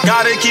 I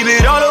gotta keep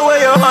it all the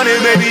way 100,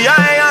 baby. I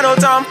ain't got no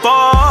time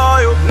for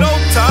you. No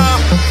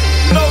time,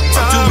 no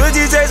time. I'm too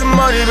busy chasing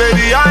money,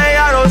 baby. I ain't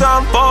got no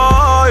time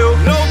for you.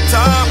 No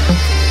time,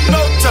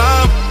 no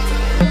time.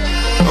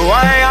 Oh,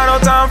 I ain't got no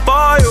time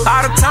for you.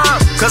 Out of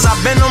time, cause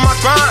I've been on my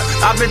grind.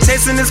 I've been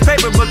chasing this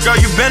paper, but girl,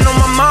 you been on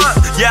my mind.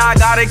 Yeah, I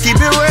gotta keep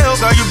it real,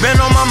 girl, you been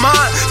on my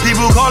mind.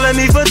 People calling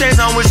me for things,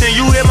 I'm wishing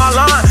you hit my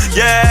line.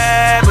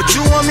 Yeah, but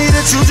you want me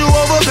to choose you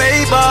over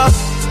paper.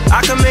 I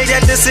can make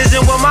that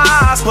decision with my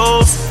eyes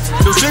closed.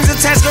 No strings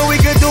attached, girl,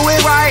 we can do it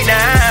right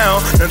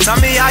now. Now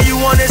tell me how you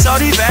want it,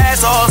 shorty,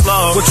 fast or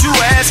slow. What you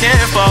asking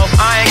for?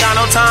 I ain't got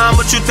no time,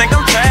 but you think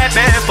I'm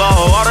trapping for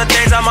all the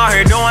things I'm out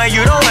here doing,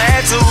 you don't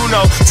have to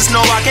know. Just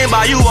know I can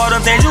buy you all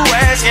the things you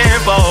asking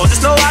for.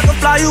 Just know I can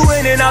fly you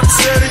in and out the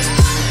city.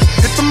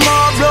 Hit the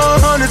mob, blow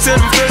hundreds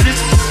and them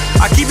 50s.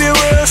 I keep it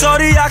real,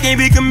 shorty, I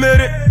can't be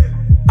committed.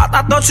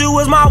 I thought you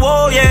was my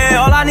woe, yeah.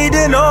 All I need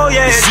to know,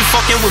 yeah, is you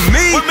fucking with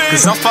me,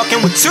 cause I'm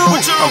fucking with you.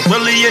 I'm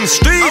really in the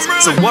streets,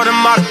 so what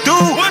am I to do?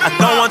 I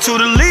don't want you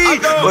to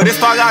leave, but if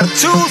I gotta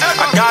choose,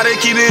 I gotta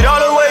keep it all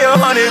the way 100,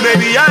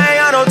 baby. I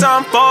ain't got no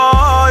time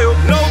for you.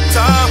 No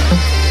time,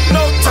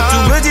 no time. I'm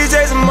too busy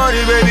chasing money,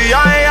 baby.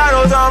 I ain't got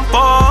no time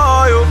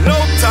for you. No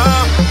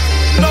time,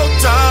 no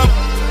time.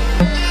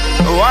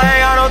 Oh, I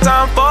ain't got no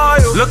time for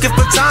you. Looking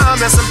for time,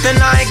 that's something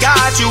I ain't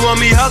got. You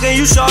want me hugging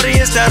you, shorty,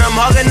 instead I'm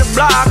hugging the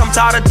block. I'm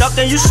tired of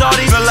ducking you,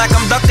 shorty. Feel like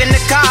I'm ducking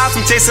the cops.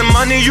 I'm chasing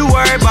money, you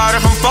worry about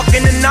if I'm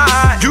fucking or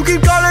not. You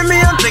keep calling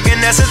me, I'm thinking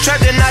that's a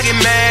trap, then I get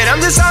mad.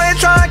 I'm just out here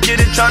trying to get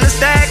it, trying to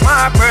stack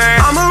my bread.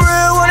 I'm a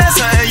real one, that's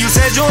something you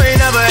said you ain't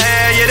never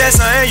had. Yeah, that's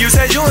something you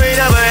said you ain't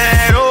never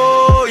had.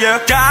 Oh,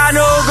 yeah. Got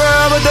no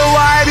girl, but the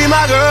wife be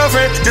my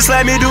girlfriend. Just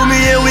let me do me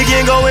and we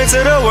can go into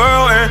the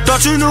world. And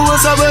thought you knew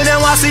what's up, but now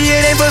I see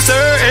it ain't for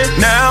certain.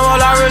 Now all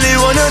I really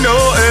wanna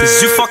know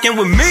is you fucking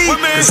with me,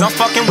 cause I'm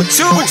fucking with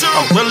you.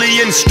 I'm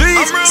really in the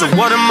streets, so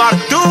what am I to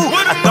do?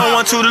 I don't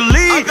want you to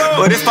leave,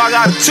 but if I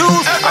gotta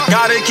choose, I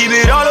gotta keep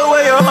it all the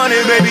way 100,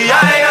 baby. I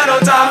ain't got no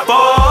time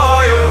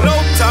for you. No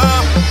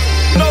time,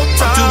 no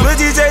time. I'm too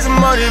busy chasing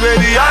money,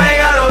 baby. I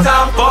ain't got no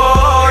time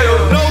for you.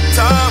 No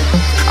time.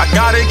 I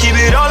gotta keep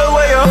it all the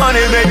way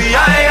 100, baby.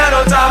 I ain't got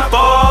no time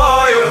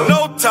for you.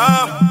 No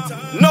time,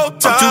 no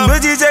time. I'm too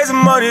busy chasing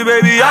money,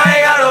 baby. I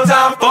ain't got no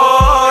time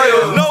for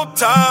you. No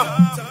time,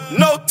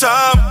 no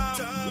time.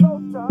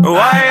 Oh,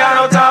 I ain't got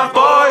no time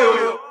for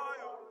you.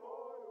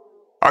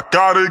 I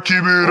gotta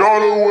keep it all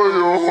the way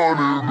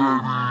 100,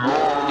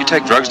 baby. You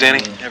take drugs,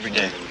 Danny? Every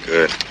day.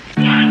 Good.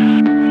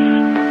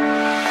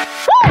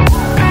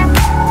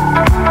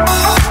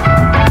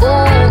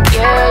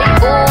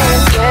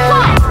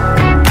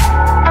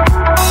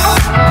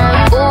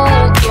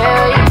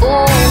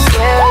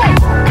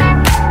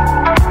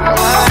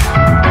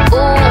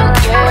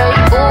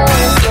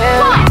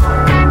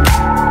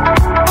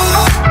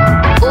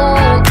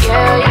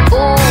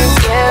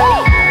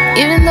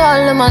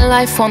 My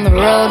life on the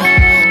road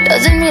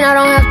doesn't mean I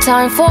don't have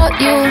time for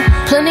you.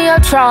 Plenty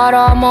I've tried,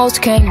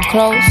 almost came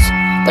close,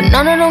 but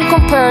none of them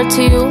compare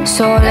to you.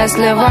 So let's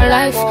live our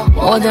life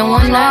more than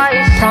one night.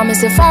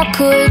 Promise if I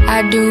could,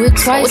 I'd do it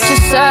twice. What you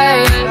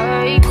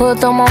say? Put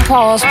them on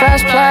pause,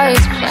 press play.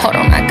 Hold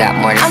on, I got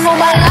more. I know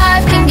my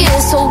life can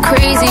get so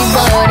crazy,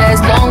 but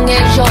as long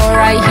as you're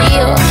right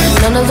here,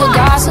 none of the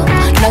gossip,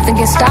 nothing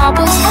can stop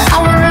us.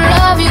 I wanna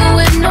love you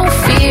with no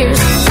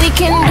fears. We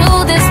can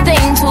do this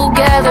thing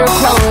together.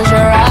 Close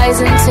your eyes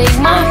and take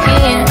my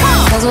hand,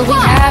 cause what we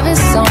have is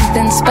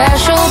something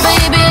special,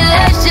 baby.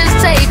 Let's just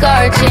take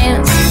our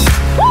chance.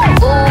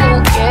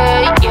 Ooh,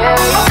 yeah,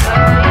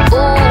 yeah.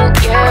 Ooh,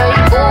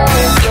 yeah, ooh,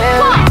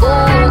 yeah.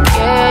 Ooh,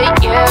 yeah,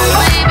 yeah.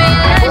 Baby,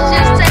 let's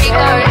just take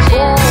our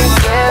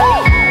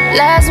chance.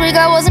 Last week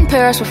I was in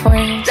Paris with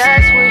friends.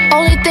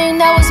 Only thing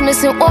that was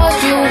missing was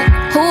you.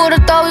 Who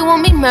would've thought we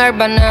wouldn't be married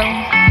by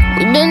now?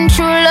 We've been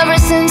true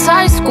lovers since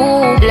high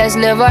school. Let's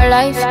live our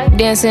life,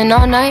 dancing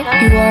all night.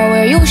 You are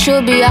where you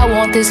should be, I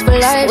want this for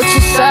life. What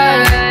you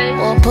say?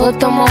 We'll put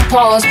them on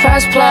pause,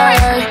 press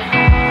play.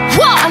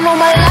 I know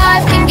my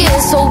life can get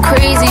so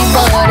crazy,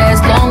 but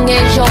as long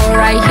as you're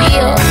right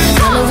here,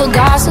 none of the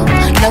gossip,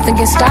 nothing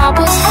can stop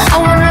us. I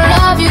wanna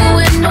love you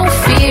with no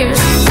fears.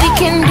 We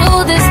can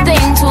do this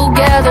thing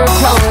together.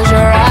 Close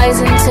your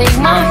eyes and take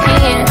my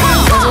hand,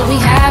 cause what we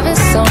have is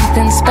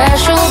something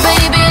special,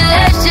 baby.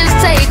 Let's just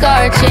take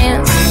our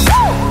chance.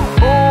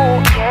 Ooh,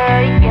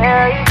 yeah,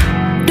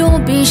 yeah.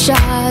 Don't be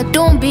shy,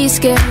 don't be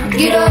scared.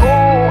 Get up. Ooh,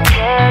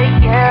 yeah,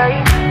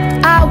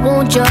 yeah. I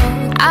won't judge,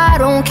 I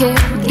don't care.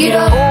 Get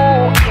up. Ooh,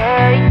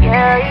 yeah,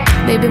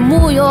 yeah. Baby,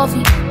 move your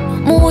feet,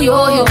 move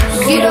your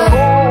hips. Get up. Ooh,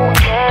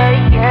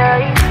 yeah,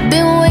 yeah.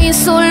 Been waiting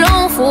so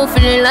long for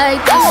feeling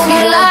like this.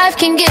 My life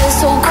can get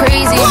so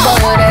crazy,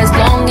 but as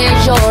long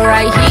as you're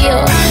right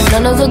here,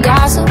 none of the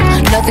gossip,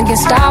 nothing can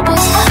stop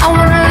us. I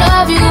wanna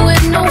love you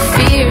with no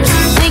fears.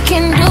 We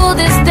can do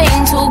this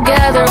thing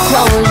together.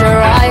 Close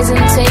your eyes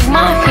and take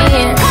my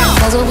hand,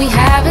 cause what we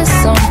have is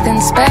something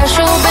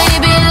special,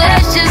 baby.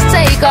 Let's just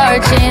take our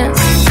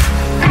chance.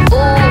 Ooh,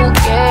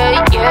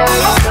 yeah, yeah.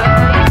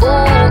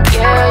 Ooh,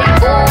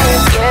 yeah, ooh,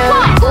 yeah.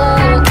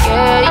 Ooh,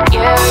 yeah,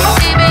 yeah.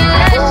 Baby,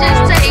 let's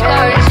just take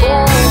our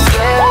chance.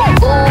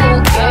 Ooh,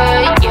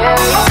 yeah, yeah.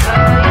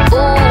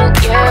 Ooh,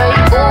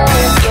 yeah, ooh,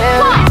 yeah.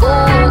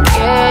 Ooh,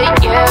 yeah,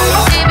 yeah.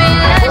 Baby,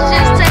 let's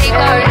just take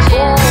our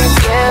chance.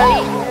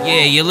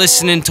 Yeah, you're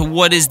listening to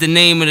What Is the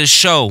Name of the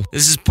Show.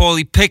 This is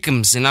Paulie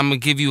Pickums, and I'm going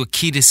to give you a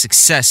key to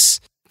success.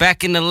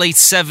 Back in the late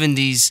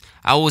 70s,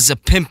 I was a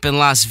pimp in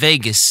Las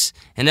Vegas,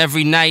 and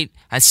every night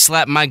I'd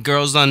slap my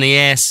girls on the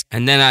ass,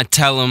 and then I'd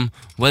tell them,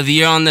 whether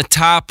you're on the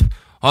top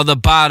or the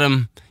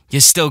bottom,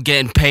 you're still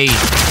getting paid.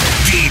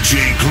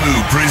 DJ Clue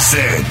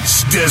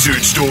presents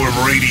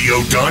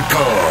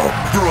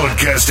DesertStormRadio.com,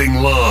 broadcasting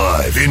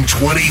live in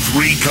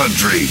 23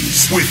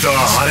 countries with the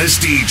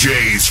hottest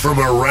DJs from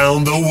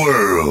around the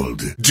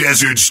world.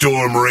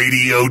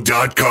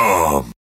 DesertStormRadio.com.